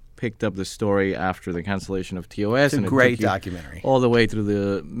documentary that picked up the story after the cancellation of TOS. It's a great documentary. All the way through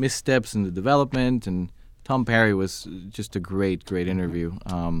the missteps and the development, and Tom Perry was just a great interview.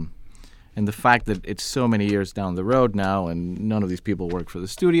 And the fact that it's so many years down the road now and none of these people work for the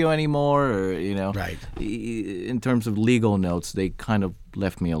studio anymore, or, Right. In terms of legal notes, they kind of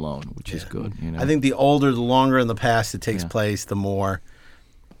left me alone, which is good. I think the older, the longer in the past it takes place, the more...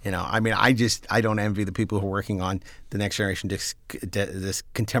 I don't envy the people who are working on the Next Generation disc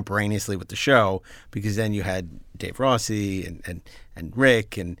contemporaneously with the show, because then you had Dave Rossi and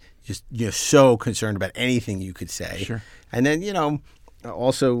Rick, and just so concerned about anything you could say. Sure. And then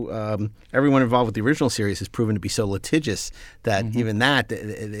also everyone involved with the original series has proven to be so litigious that even that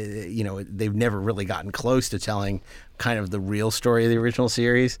they've never really gotten close to telling kind of the real story of the original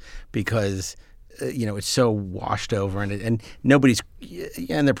series, because it's so washed over, and nobody's,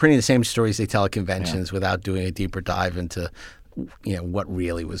 and they're printing the same stories they tell at conventions without doing a deeper dive into, what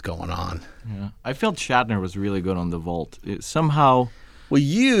really was going on. Yeah, I felt Shatner was really good on The Vault. Somehow. Well,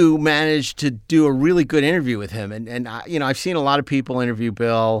 you managed to do a really good interview with him, and I've seen a lot of people interview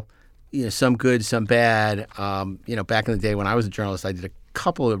Bill, some good, some bad. Back in the day when I was a journalist, I did a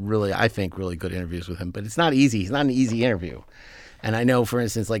couple of really good interviews with him, but it's not easy. He's not an easy interview. And I know, for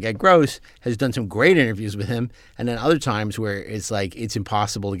instance, like Ed Gross has done some great interviews with him, and then other times where it's like it's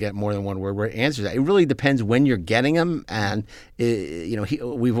impossible to get more than one word where it answers that. It really depends when you're getting him, and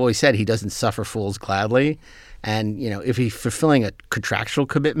we've always said he doesn't suffer fools gladly, and if he's fulfilling a contractual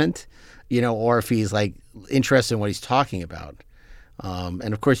commitment, or if he's like interested in what he's talking about.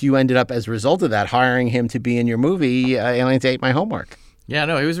 And of course, you ended up, as a result of that, hiring him to be in your movie, Aliens Ate My Homework. Yeah,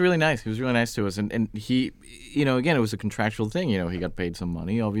 no, he was really nice. He was really nice to us, and he, again, it was a contractual thing. He got paid some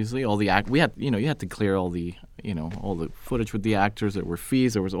money, obviously. All the we had, you had to clear all the, all the footage with the actors. There were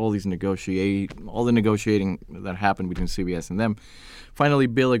fees. There was all the negotiating that happened between CBS and them. Finally,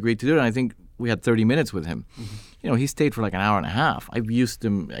 Bill agreed to do it, and I think we had 30 minutes with him. Mm-hmm. He stayed for like an hour and a half. I used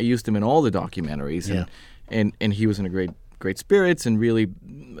him in all the documentaries, and he was in a great spirits, and really,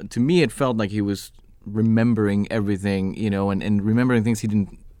 to me, it felt like he was remembering everything, and remembering things he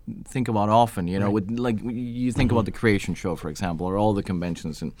didn't think about often, right. With, like, you think about the Creation Show, for example, or all the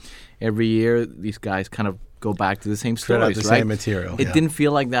conventions, and every year these guys kind of go back to the same stories, right? Same material. It didn't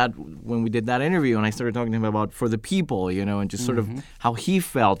feel like that when we did that interview, and I started talking to him about For the People, and just sort of how he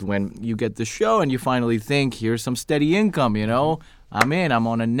felt when you get the show and you finally think, here's some steady income, I'm in, I'm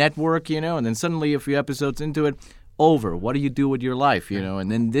on a network, and then suddenly a few episodes into it, over. What do you do with your life,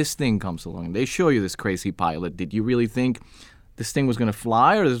 And then this thing comes along, and they show you this crazy pilot. Did you really think this thing was going to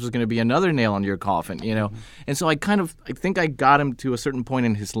fly, or this was going to be another nail in your coffin, And so I think I got him to a certain point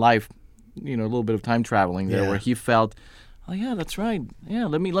in his life, a little bit of time traveling there, where he felt, oh yeah, that's right. Yeah,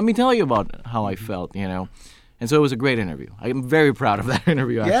 let me tell you about how I felt, And so it was a great interview. I'm very proud of that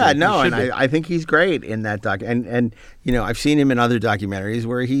interview. Actually. Yeah, no, and I think he's great in that doc. And I've seen him in other documentaries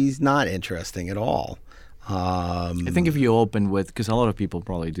where he's not interesting at all. I think if you open with, because a lot of people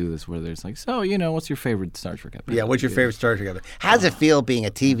probably do this, where there's like, so, what's your favorite Star Trek episode? Yeah, what's your favorite Star Trek episode? How does it feel being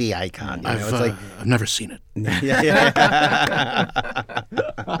a TV icon? I've never seen it.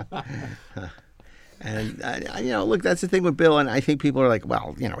 And, look, that's the thing with Bill, and I think people are like,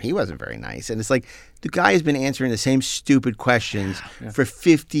 well, he wasn't very nice. And it's like, the guy has been answering the same stupid questions for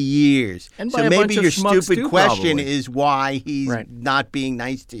 50 years. And so maybe your stupid question is why he's not being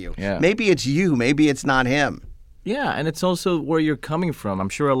nice to you. Yeah. Maybe it's you. Maybe it's not him. Yeah, and it's also where you're coming from. I'm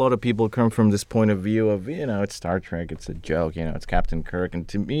sure a lot of people come from this point of view of, it's Star Trek, it's a joke, it's Captain Kirk. And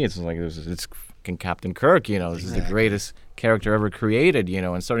to me, it's like, it's Captain Kirk, this is the greatest character ever created,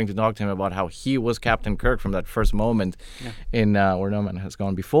 and starting to talk to him about how he was Captain Kirk from that first moment in Where No Man Has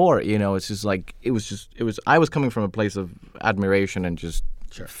Gone Before, it's just like, I was coming from a place of admiration and just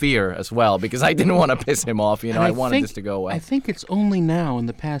fear as well, because I didn't want to piss him off, I wanted this to go well. I think it's only now in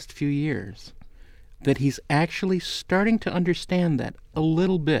the past few years that he's actually starting to understand that a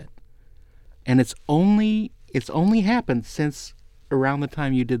little bit. And it's only happened since around the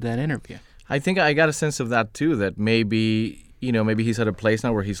time you did that interview. I think I got a sense of that too, that maybe he's at a place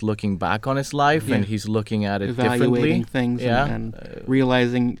now where he's looking back on his life and he's looking at it evaluating differently. things and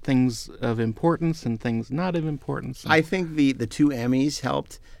realizing things of importance and things not of importance. I think the 2 Emmys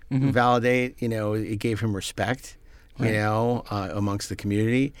helped validate, it gave him respect. Amongst the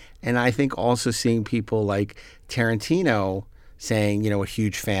community. And I think also seeing people like Tarantino saying, what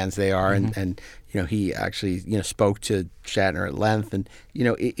huge fans they are. And he actually, spoke to Shatner at length. And,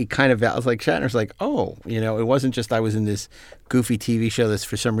 it kind of, was like, Shatner's like, oh, it wasn't just I was in this goofy TV show that's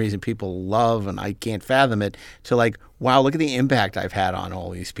for some reason people love and I can't fathom it. To like, wow, look at the impact I've had on all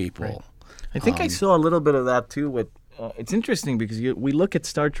these people. Right. I think I saw a little bit of that too with, it's interesting because we look at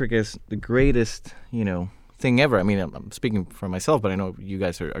Star Trek as the greatest, thing ever. I mean, I'm speaking for myself, but I know you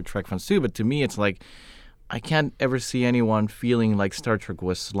guys are Trek fans too. But to me, it's like I can't ever see anyone feeling like Star Trek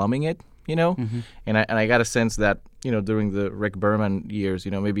was slumming it, And I got a sense that during the Rick Berman years,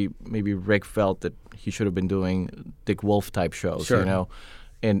 maybe Rick felt that he should have been doing Dick Wolf type shows,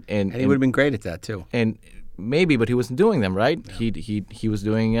 and he would have been great at that too. And maybe, but he wasn't doing them, right? Yeah. He was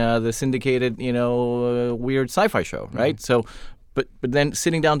doing the syndicated, weird sci-fi show, right? So. But then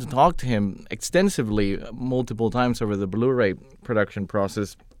sitting down to talk to him extensively multiple times over the Blu-ray production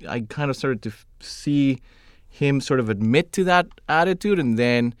process, I kind of started to see him sort of admit to that attitude and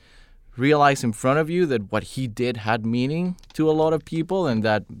then realize in front of you that what he did had meaning to a lot of people and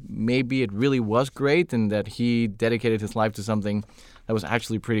that maybe it really was great and that he dedicated his life to something that was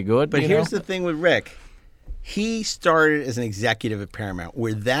actually pretty good. But here's the thing with Rick. He started as an executive at Paramount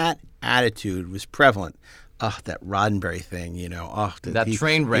where that attitude was prevalent. Oh, that Roddenberry thing,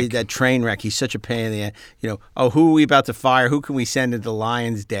 train wreck. That train wreck. He's such a pain in the who are we about to fire? Who can we send into the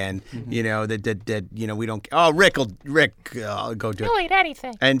lion's den? We don't. Oh, Rick, I'll go do it. He'll eat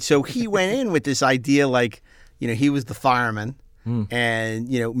anything. And so he went in with this idea like, he was the fireman. And,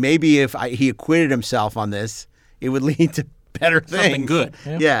 maybe if he acquitted himself on this, it would lead to better things. Something good.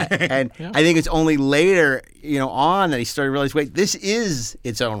 Yeah. And I think it's only later, on that he started to realize, wait, this is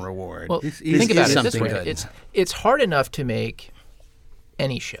its own reward. Well, think about it this way. It's hard enough to make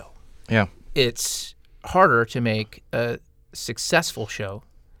any show. Yeah. It's harder to make a successful show.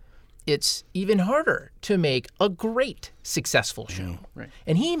 It's even harder to make a great successful show. Right.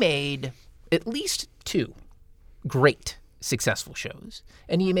 And he made at least 2 great successful shows.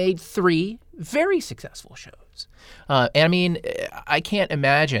 And he made 3 very successful shows. And I mean, I can't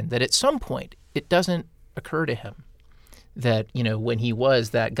imagine that at some point it doesn't occur to him that, when he was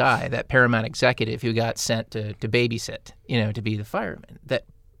that guy, that Paramount executive who got sent to babysit, to be the fireman, that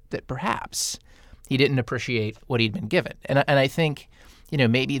perhaps he didn't appreciate what he'd been given. And I think,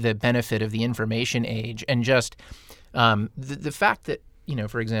 maybe the benefit of the information age and just the fact that,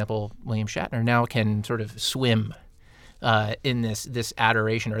 for example, William Shatner now can sort of swim in this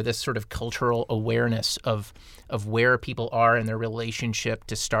adoration or this sort of cultural awareness of where people are in their relationship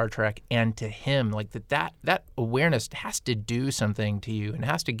to Star Trek and to him, like that awareness has to do something to you and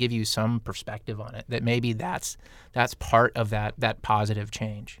has to give you some perspective on it. That maybe that's part of that positive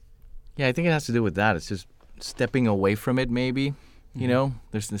change. Yeah, I think it has to do with that. It's just stepping away from it. Maybe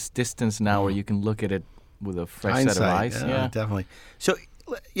there's this distance now where you can look at it with a fresh hindsight, set of eyes. Yeah, definitely. So.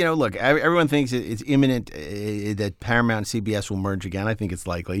 Look, everyone thinks it's imminent that Paramount and CBS will merge again. I think it's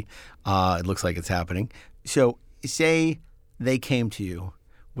likely. It looks like it's happening. So say they came to you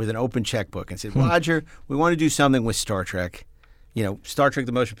with an open checkbook and said, Roger, we want to do something with Star Trek. Star Trek: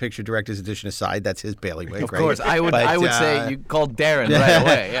 The Motion Picture Director's Edition aside, that's his bailiwick, Of right? course, I would say you called Darren right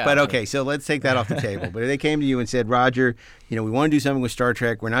away. Yeah. But okay, so let's take that off the table. But if they came to you and said, Roger, we want to do something with Star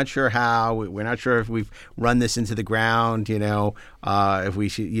Trek. We're not sure how. We're not sure if we've run this into the ground. If we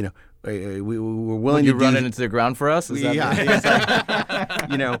should, we're willing to run it into the ground for us.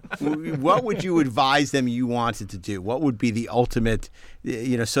 What would you advise them you wanted to do? What would be the ultimate,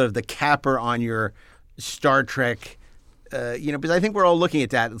 sort of the capper on your Star Trek? Because I think we're all looking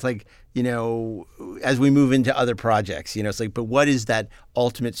at that. It's like, as we move into other projects, it's like, but what is that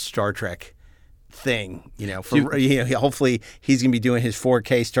ultimate Star Trek thing? Hopefully he's going to be doing his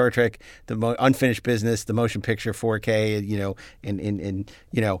 4K Star Trek, the unfinished business, the motion picture 4K, and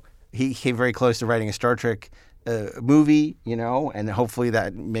he came very close to writing a Star Trek movie, and hopefully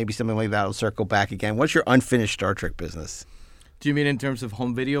that maybe something like that will circle back again. What's your unfinished Star Trek business? Do you mean in terms of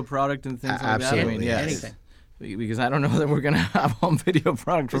home video product and things like absolutely, that? Yes. Anything. Because I don't know that we're going to have home video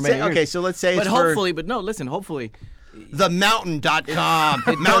product for many years. Okay, so let's say hopefully, TheMountain.com,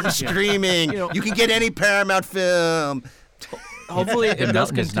 Mountain Streaming. You can get any Paramount film. Hopefully it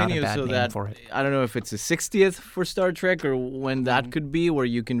does is not a continue bad so name that for it. I don't know if it's a 60th for Star Trek or when that could be where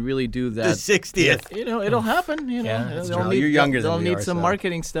you can really do that. The 60th. It'll happen. Yeah, that's true. You're younger than they'll we need are, some so.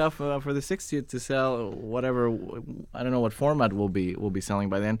 marketing stuff for the 60th to sell whatever. I don't know what format we'll be selling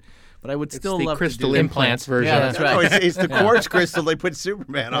by then. But I would still the love crystal to do implants version. Yeah, that's right. No, it's the quartz crystal they put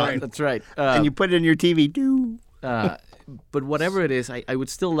Superman on. That's right. And you put it in your TV. But whatever it is, I would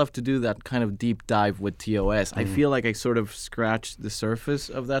still love to do that kind of deep dive with TOS. I feel like I sort of scratched the surface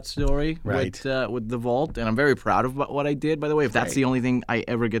of that story with The Vault, and I'm very proud of what I did, by the way. If that's the only thing I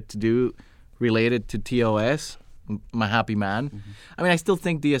ever get to do related to TOS, I'm a happy man. Mm-hmm. I mean, I still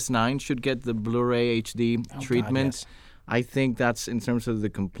think DS9 should get the Blu-ray HD treatment. God, yes. I think that's in terms of the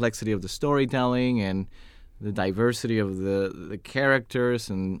complexity of the storytelling and the diversity of the characters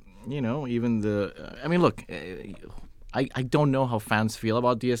and, even the... I mean, look... I don't know how fans feel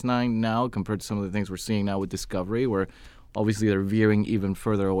about DS9 now compared to some of the things we're seeing now with Discovery, where obviously they're veering even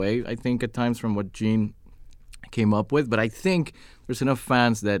further away, I think, at times from what Gene came up with. But I think there's enough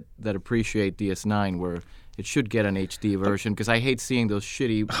fans that appreciate DS9 where it should get an HD version, because I hate seeing those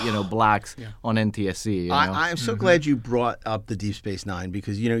shitty, blacks on NTSC. I'm so glad you brought up the Deep Space Nine,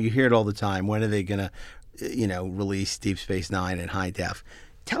 because, you hear it all the time. When are they going to, release Deep Space Nine in high def?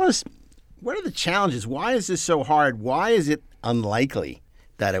 Tell us, what are the challenges? Why is this so hard? Why is it unlikely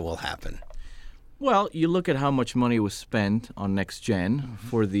that it will happen? Well, you look at how much money was spent on Next Gen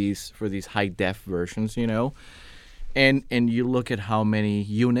for these high def versions, and you look at how many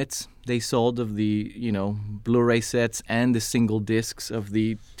units they sold of the Blu-ray sets and the single discs of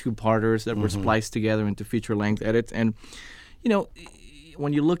the two-parters that were spliced together into feature-length edits, and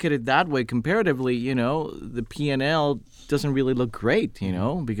when you look at it that way comparatively, the P&L doesn't really look great,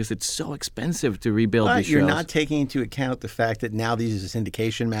 because it's so expensive to rebuild these shows. You're not taking into account the fact that now these are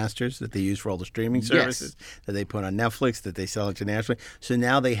syndication masters that they use for all the streaming services, that they put on Netflix, that they sell internationally. So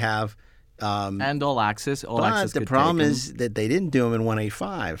now they have... and all access. But the problem is that they didn't do them in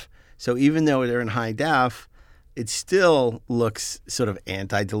 185. So even though they're in high def, it still looks sort of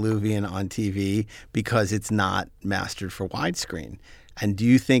antediluvian on TV because it's not mastered for widescreen. And do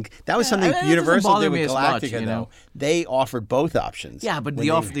you think that was something Universal did with Galactica, though? They offered both options. Yeah, but the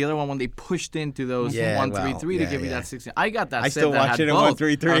other one, when they pushed into those 133 to give me that 16, I got that. I still watch it in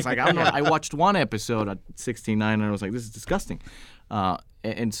 133. I was like, I watched one episode at 69, and I was like, this is disgusting.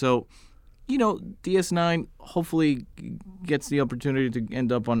 And so, DS9 hopefully gets the opportunity to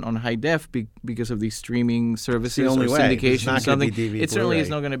end up on high def because of these streaming services or syndication or something. It certainly is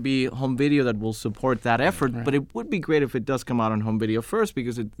not going to be home video that will support that effort, but it would be great if it does come out on home video first,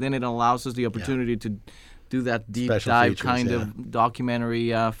 because then it allows us the opportunity to do that deep special dive features, kind of documentary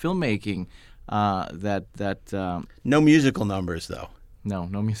filmmaking. No musical numbers, though. No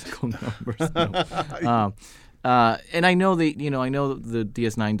musical numbers. No. And I know the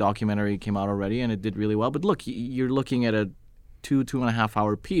DS9 documentary came out already, and it did really well. But look, you're looking at a 2.5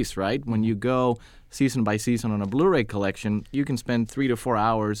 hour piece, right? When you go season by season on a Blu-ray collection, you can spend 3 to 4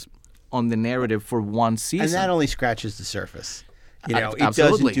 hours on the narrative for one season. And that only scratches the surface. It Absolutely.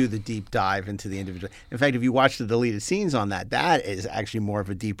 doesn't do the deep dive into the individual. In fact, if you watch the deleted scenes on that is actually more of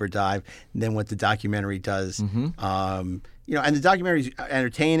a deeper dive than what the documentary does. And the documentary is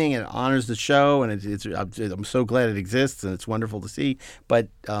entertaining and it honors the show, and I'm so glad it exists, and it's wonderful to see. But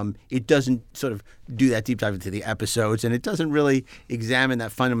it doesn't sort of do that deep dive into the episodes, and it doesn't really examine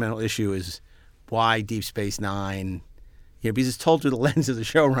that fundamental issue: is why Deep Space Nine, because it's told through the lens of the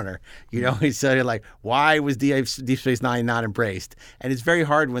showrunner. He's sort of like, why was Deep Space Nine not embraced? And it's very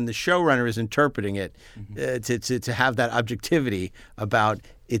hard when the showrunner is interpreting it to have that objectivity about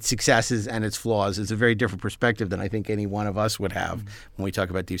its successes and its flaws. It's a very different perspective than I think any one of us would have when we talk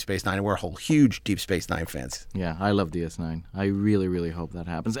about Deep Space Nine. And we're huge Deep Space Nine fans. Yeah, I love DS9. I really, really hope that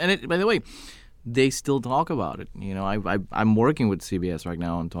happens. And by the way, they still talk about it. I'm working with CBS right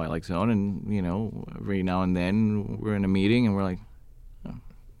now on Twilight Zone, and every now and then we're in a meeting and we're like, oh,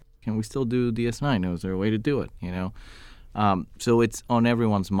 can we still do DS9? Is there a way to do it? So it's on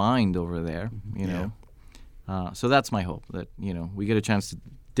everyone's mind over there. So that's my hope, that we get a chance to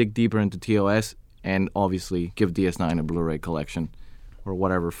dig deeper into TOS and obviously give DS9 a Blu-ray collection or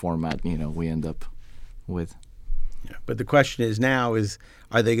whatever format we end up with. Yeah. But the question is now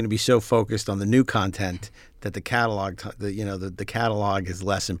are they going to be so focused on the new content that the catalog the catalog is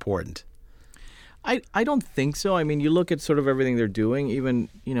less important? I don't think so. I mean, you look at sort of everything they're doing, even,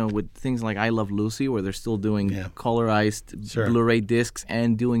 with things like I Love Lucy, where they're still doing colorized Blu-ray discs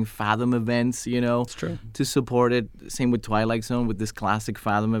and doing Fathom events, It's true. to support it. Same with Twilight Zone, with this classic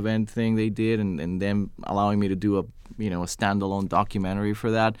Fathom event thing they did, and them allowing me to do a standalone documentary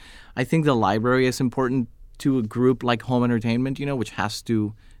for that. I think the library is important to a group like Home Entertainment, which has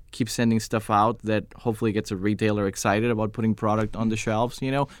to keep sending stuff out that hopefully gets a retailer excited about putting product on the shelves,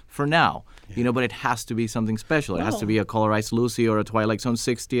 for now. But it has to be something special. It has to be a colorized Lucy or a Twilight Zone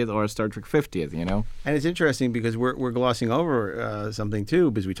 60th or a Star Trek 50th, And it's interesting because we're glossing over something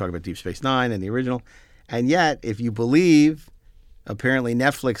too, because we talk about Deep Space Nine and the original. And yet, if you believe, apparently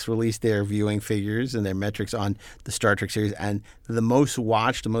Netflix released their viewing figures and their metrics on the Star Trek series, and the most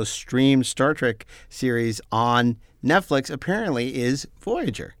watched, the most streamed Star Trek series on Netflix apparently is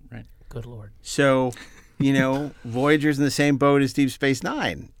Voyager. Right. Good Lord. So, Voyager's in the same boat as Deep Space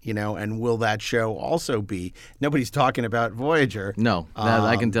Nine, and will that show also be? Nobody's talking about Voyager. No,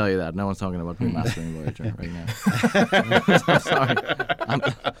 I can tell you that. No one's talking about remastering Voyager right now. I'm sorry.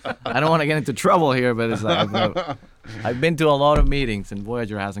 I don't want to get into trouble here, but it's like I've been to a lot of meetings and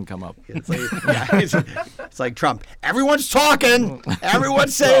Voyager hasn't come up. It's like Trump. Everyone's talking.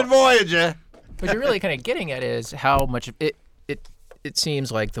 Everyone's saying Voyager. What you're really kind of getting at is how much it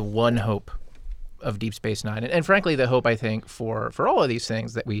seems like the one hope of Deep Space Nine, and frankly, the hope I think for all of these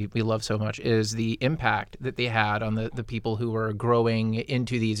things that we love so much is the impact that they had on the people who are growing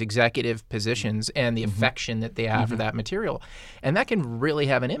into these executive positions and the affection that they have for that material, and that can really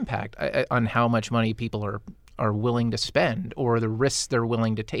have an impact on how much money people are willing to spend or the risks they're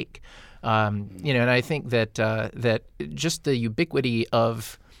willing to take. And I think that that just the ubiquity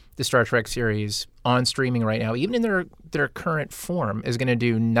of the Star Trek series on streaming right now, even in their current form, is going to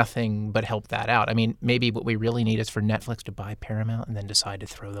do nothing but help that out. I mean, maybe what we really need is for Netflix to buy Paramount and then decide to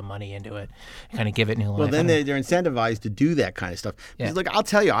throw the money into it and kind of give it new life. Well, then they're incentivized to do that kind of stuff. Because, look, I'll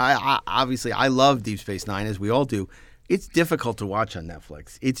tell you, I obviously love Deep Space Nine, as we all do. It's difficult to watch on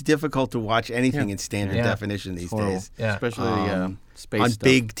Netflix. It's difficult to watch anything in standard definition these days. Yeah. Especially space on stuff.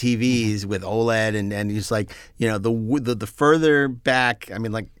 Big TVs with OLED and it's like, the further back, I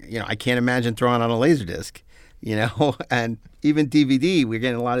mean, I can't imagine throwing on a Laserdisc, and even DVD. We're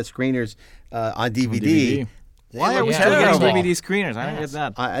getting a lot of screeners on DVD. Why are we still getting DVD screeners? I don't get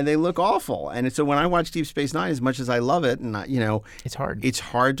that. And they look awful. And so when I watch Deep Space Nine, as much as I love it, and it's hard. It's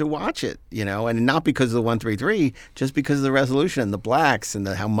hard to watch it, and not because of the 133, just because of the resolution and the blacks and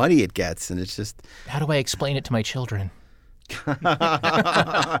how muddy it gets. And it's just, how do I explain it to my children?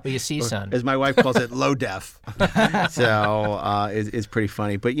 Well, you see, son. As my wife calls it, low def. So it's pretty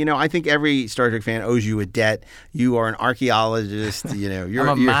funny. But, I think every Star Trek fan owes you a debt. You are an archaeologist. You're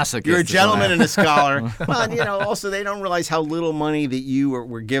a masochist. You're a gentleman and a scholar. Well, also they don't realize how little money that you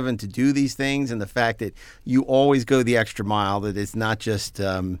were given to do these things, and the fact that you always go the extra mile, that it's not just,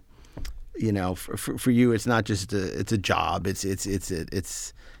 for you, it's not just it's a job.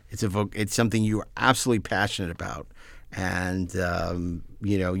 It's something you are absolutely passionate about. And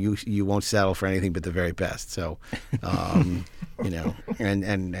you won't settle for anything but the very best. So, and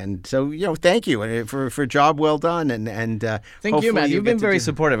so thank you for a job well done. And thank you, man. You've been very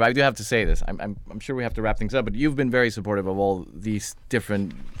supportive. I do have to say this. I'm sure we have to wrap things up, but you've been very supportive of all these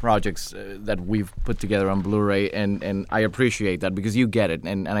different projects that we've put together on Blu-ray, and I appreciate that because you get it.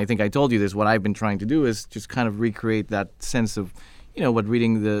 And I think I told you this. What I've been trying to do is just kind of recreate that sense of, what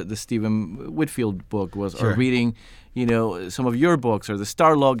reading the Stephen Whitfield book was, or reading, some of your books, or the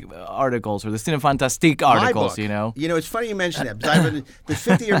Starlog articles, or the Cinefantastique articles, It's funny you mention that, because the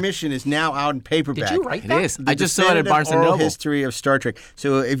 50-year mission is now out in paperback. Did you write that? It is. I just saw it at Barnes & Noble. History of Star Trek.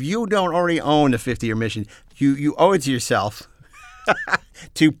 So if you don't already own the 50-year mission, you owe it to yourself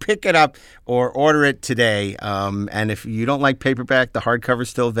to pick it up or order it today. And if you don't like paperback, the hardcover is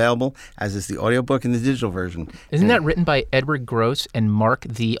still available, as is the audiobook and the digital version. Isn't that written by Edward Gross and Mark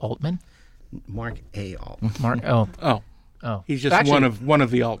the Altman? Mark A. Altman. Oh. He's just Actually, one of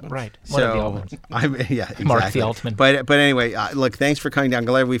the Altmans. Right. One of the Altmans. Exactly. Mark the Altman. But anyway, look, thanks for coming down.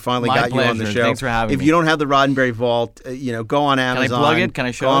 Glad we finally My got you on the pleasure. show. Thanks for having If me. you don't have the Roddenberry Vault, go on Amazon. Can I plug it? Can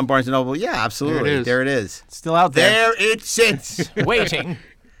I show Go on it? Barnes & Noble. Yeah, absolutely. There it is. It's still out there. There it sits. Waiting.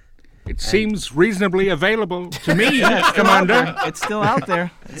 It seems reasonably available to me, Commander. It's still out there.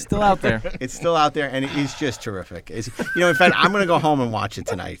 It's still out there. It's still out there, and it is just terrific. In fact, I'm going to go home and watch it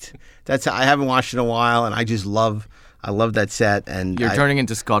tonight. I haven't watched it in a while, and I love that set. And You're turning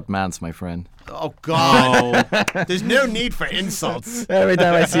into Scott Mance, my friend. Oh, God. There's no need for insults. Every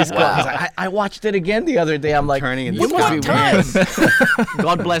time I see Scott, I watched it again the other day. I'm like, Turning into you must Scott be weird.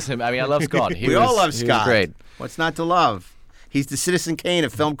 God bless him. I mean, I love Scott. We all love He was Scott. great. What's not to love? He's the Citizen Kane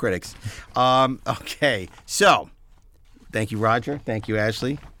of film critics. Okay, so thank you, Roger. Thank you,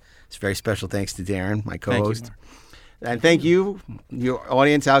 Ashley. It's a very special thanks to Darren, my co-host. And thank you, your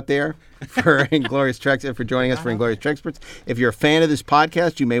audience out there, for Inglorious Treks, for joining us for Inglorious Treksperts. If you're a fan of this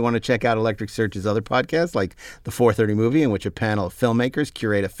podcast, you may want to check out Electric Search's other podcasts, like The 430 Movie, in which a panel of filmmakers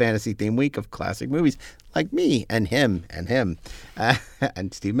curate a fantasy-themed week of classic movies, like me and him,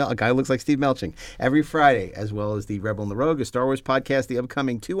 and Steve a guy who looks like Steve Melching, every Friday, as well as the Rebel and the Rogue, a Star Wars podcast, the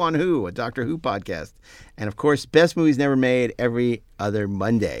upcoming Two on Who, a Doctor Who podcast, and of course, Best Movies Never Made every other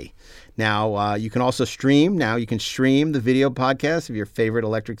Monday. Now, you can also stream. Now, you can stream the video podcast of your favorite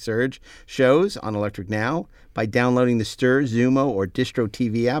Electric Surge shows on Electric Now by downloading the Stir, Zumo, or Distro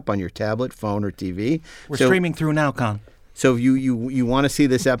TV app on your tablet, phone, or TV. We're streaming through now, Con. So if you want to see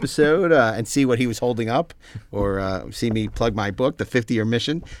this episode and see what he was holding up, or see me plug my book, The 50-Year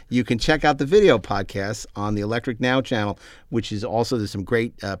Mission, you can check out the video podcast on the Electric Now channel, which is also, there's some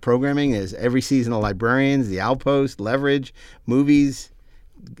great programming. There's every season of Librarians, The Outpost, Leverage, movies.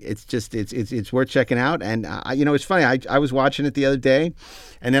 It's just it's worth checking out. And it's funny, I was watching it the other day,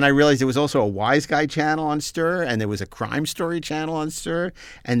 and then I realized there was also a Wise Guy channel on Stir, and there was a Crime Story channel on Stir,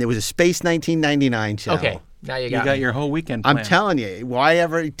 and there was a Space 1999 channel. Okay, now you You got got me. your whole weekend planned. I'm telling you, why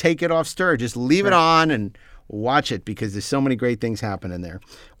ever take it off Stir? Just leave it on and watch it, because there's so many great things happening there.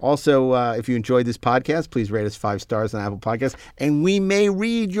 Also, if you enjoyed this podcast, please rate us 5 stars on Apple Podcasts, and we may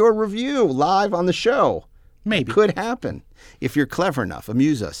read your review live on the show. Maybe. Could happen. If you're clever enough,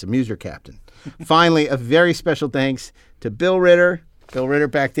 amuse us. Amuse your captain. Finally, a very special thanks to Bill Ritter. Bill Ritter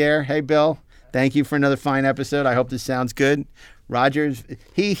back there. Hey, Bill. Thank you for another fine episode. I hope this sounds good. Rogers,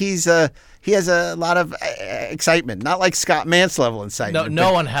 he has a lot of excitement. Not like Scott Mance level excitement.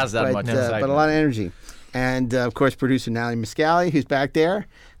 No one has that much excitement. But a lot of energy. And, of course, producer Natalie Miscali, who's back there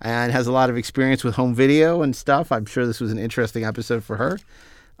and has a lot of experience with home video and stuff. I'm sure this was an interesting episode for her.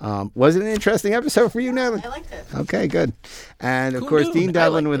 Was it an interesting episode for you, Natalie? I liked it. Okay, good. And, of course, Dean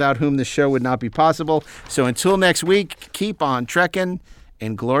Devlin, without whom the show would not be possible. So until next week, keep on trekking,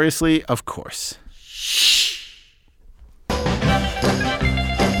 ingloriously, of course.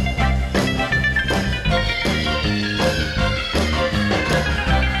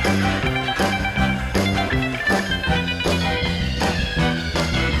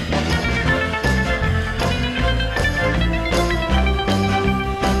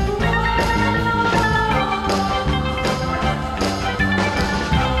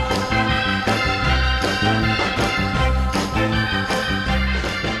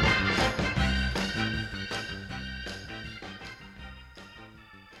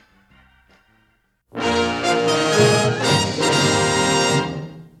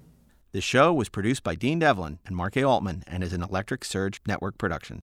 The show was produced by Dean Devlin and Mark A. Altman and is an Electric Surge Network production.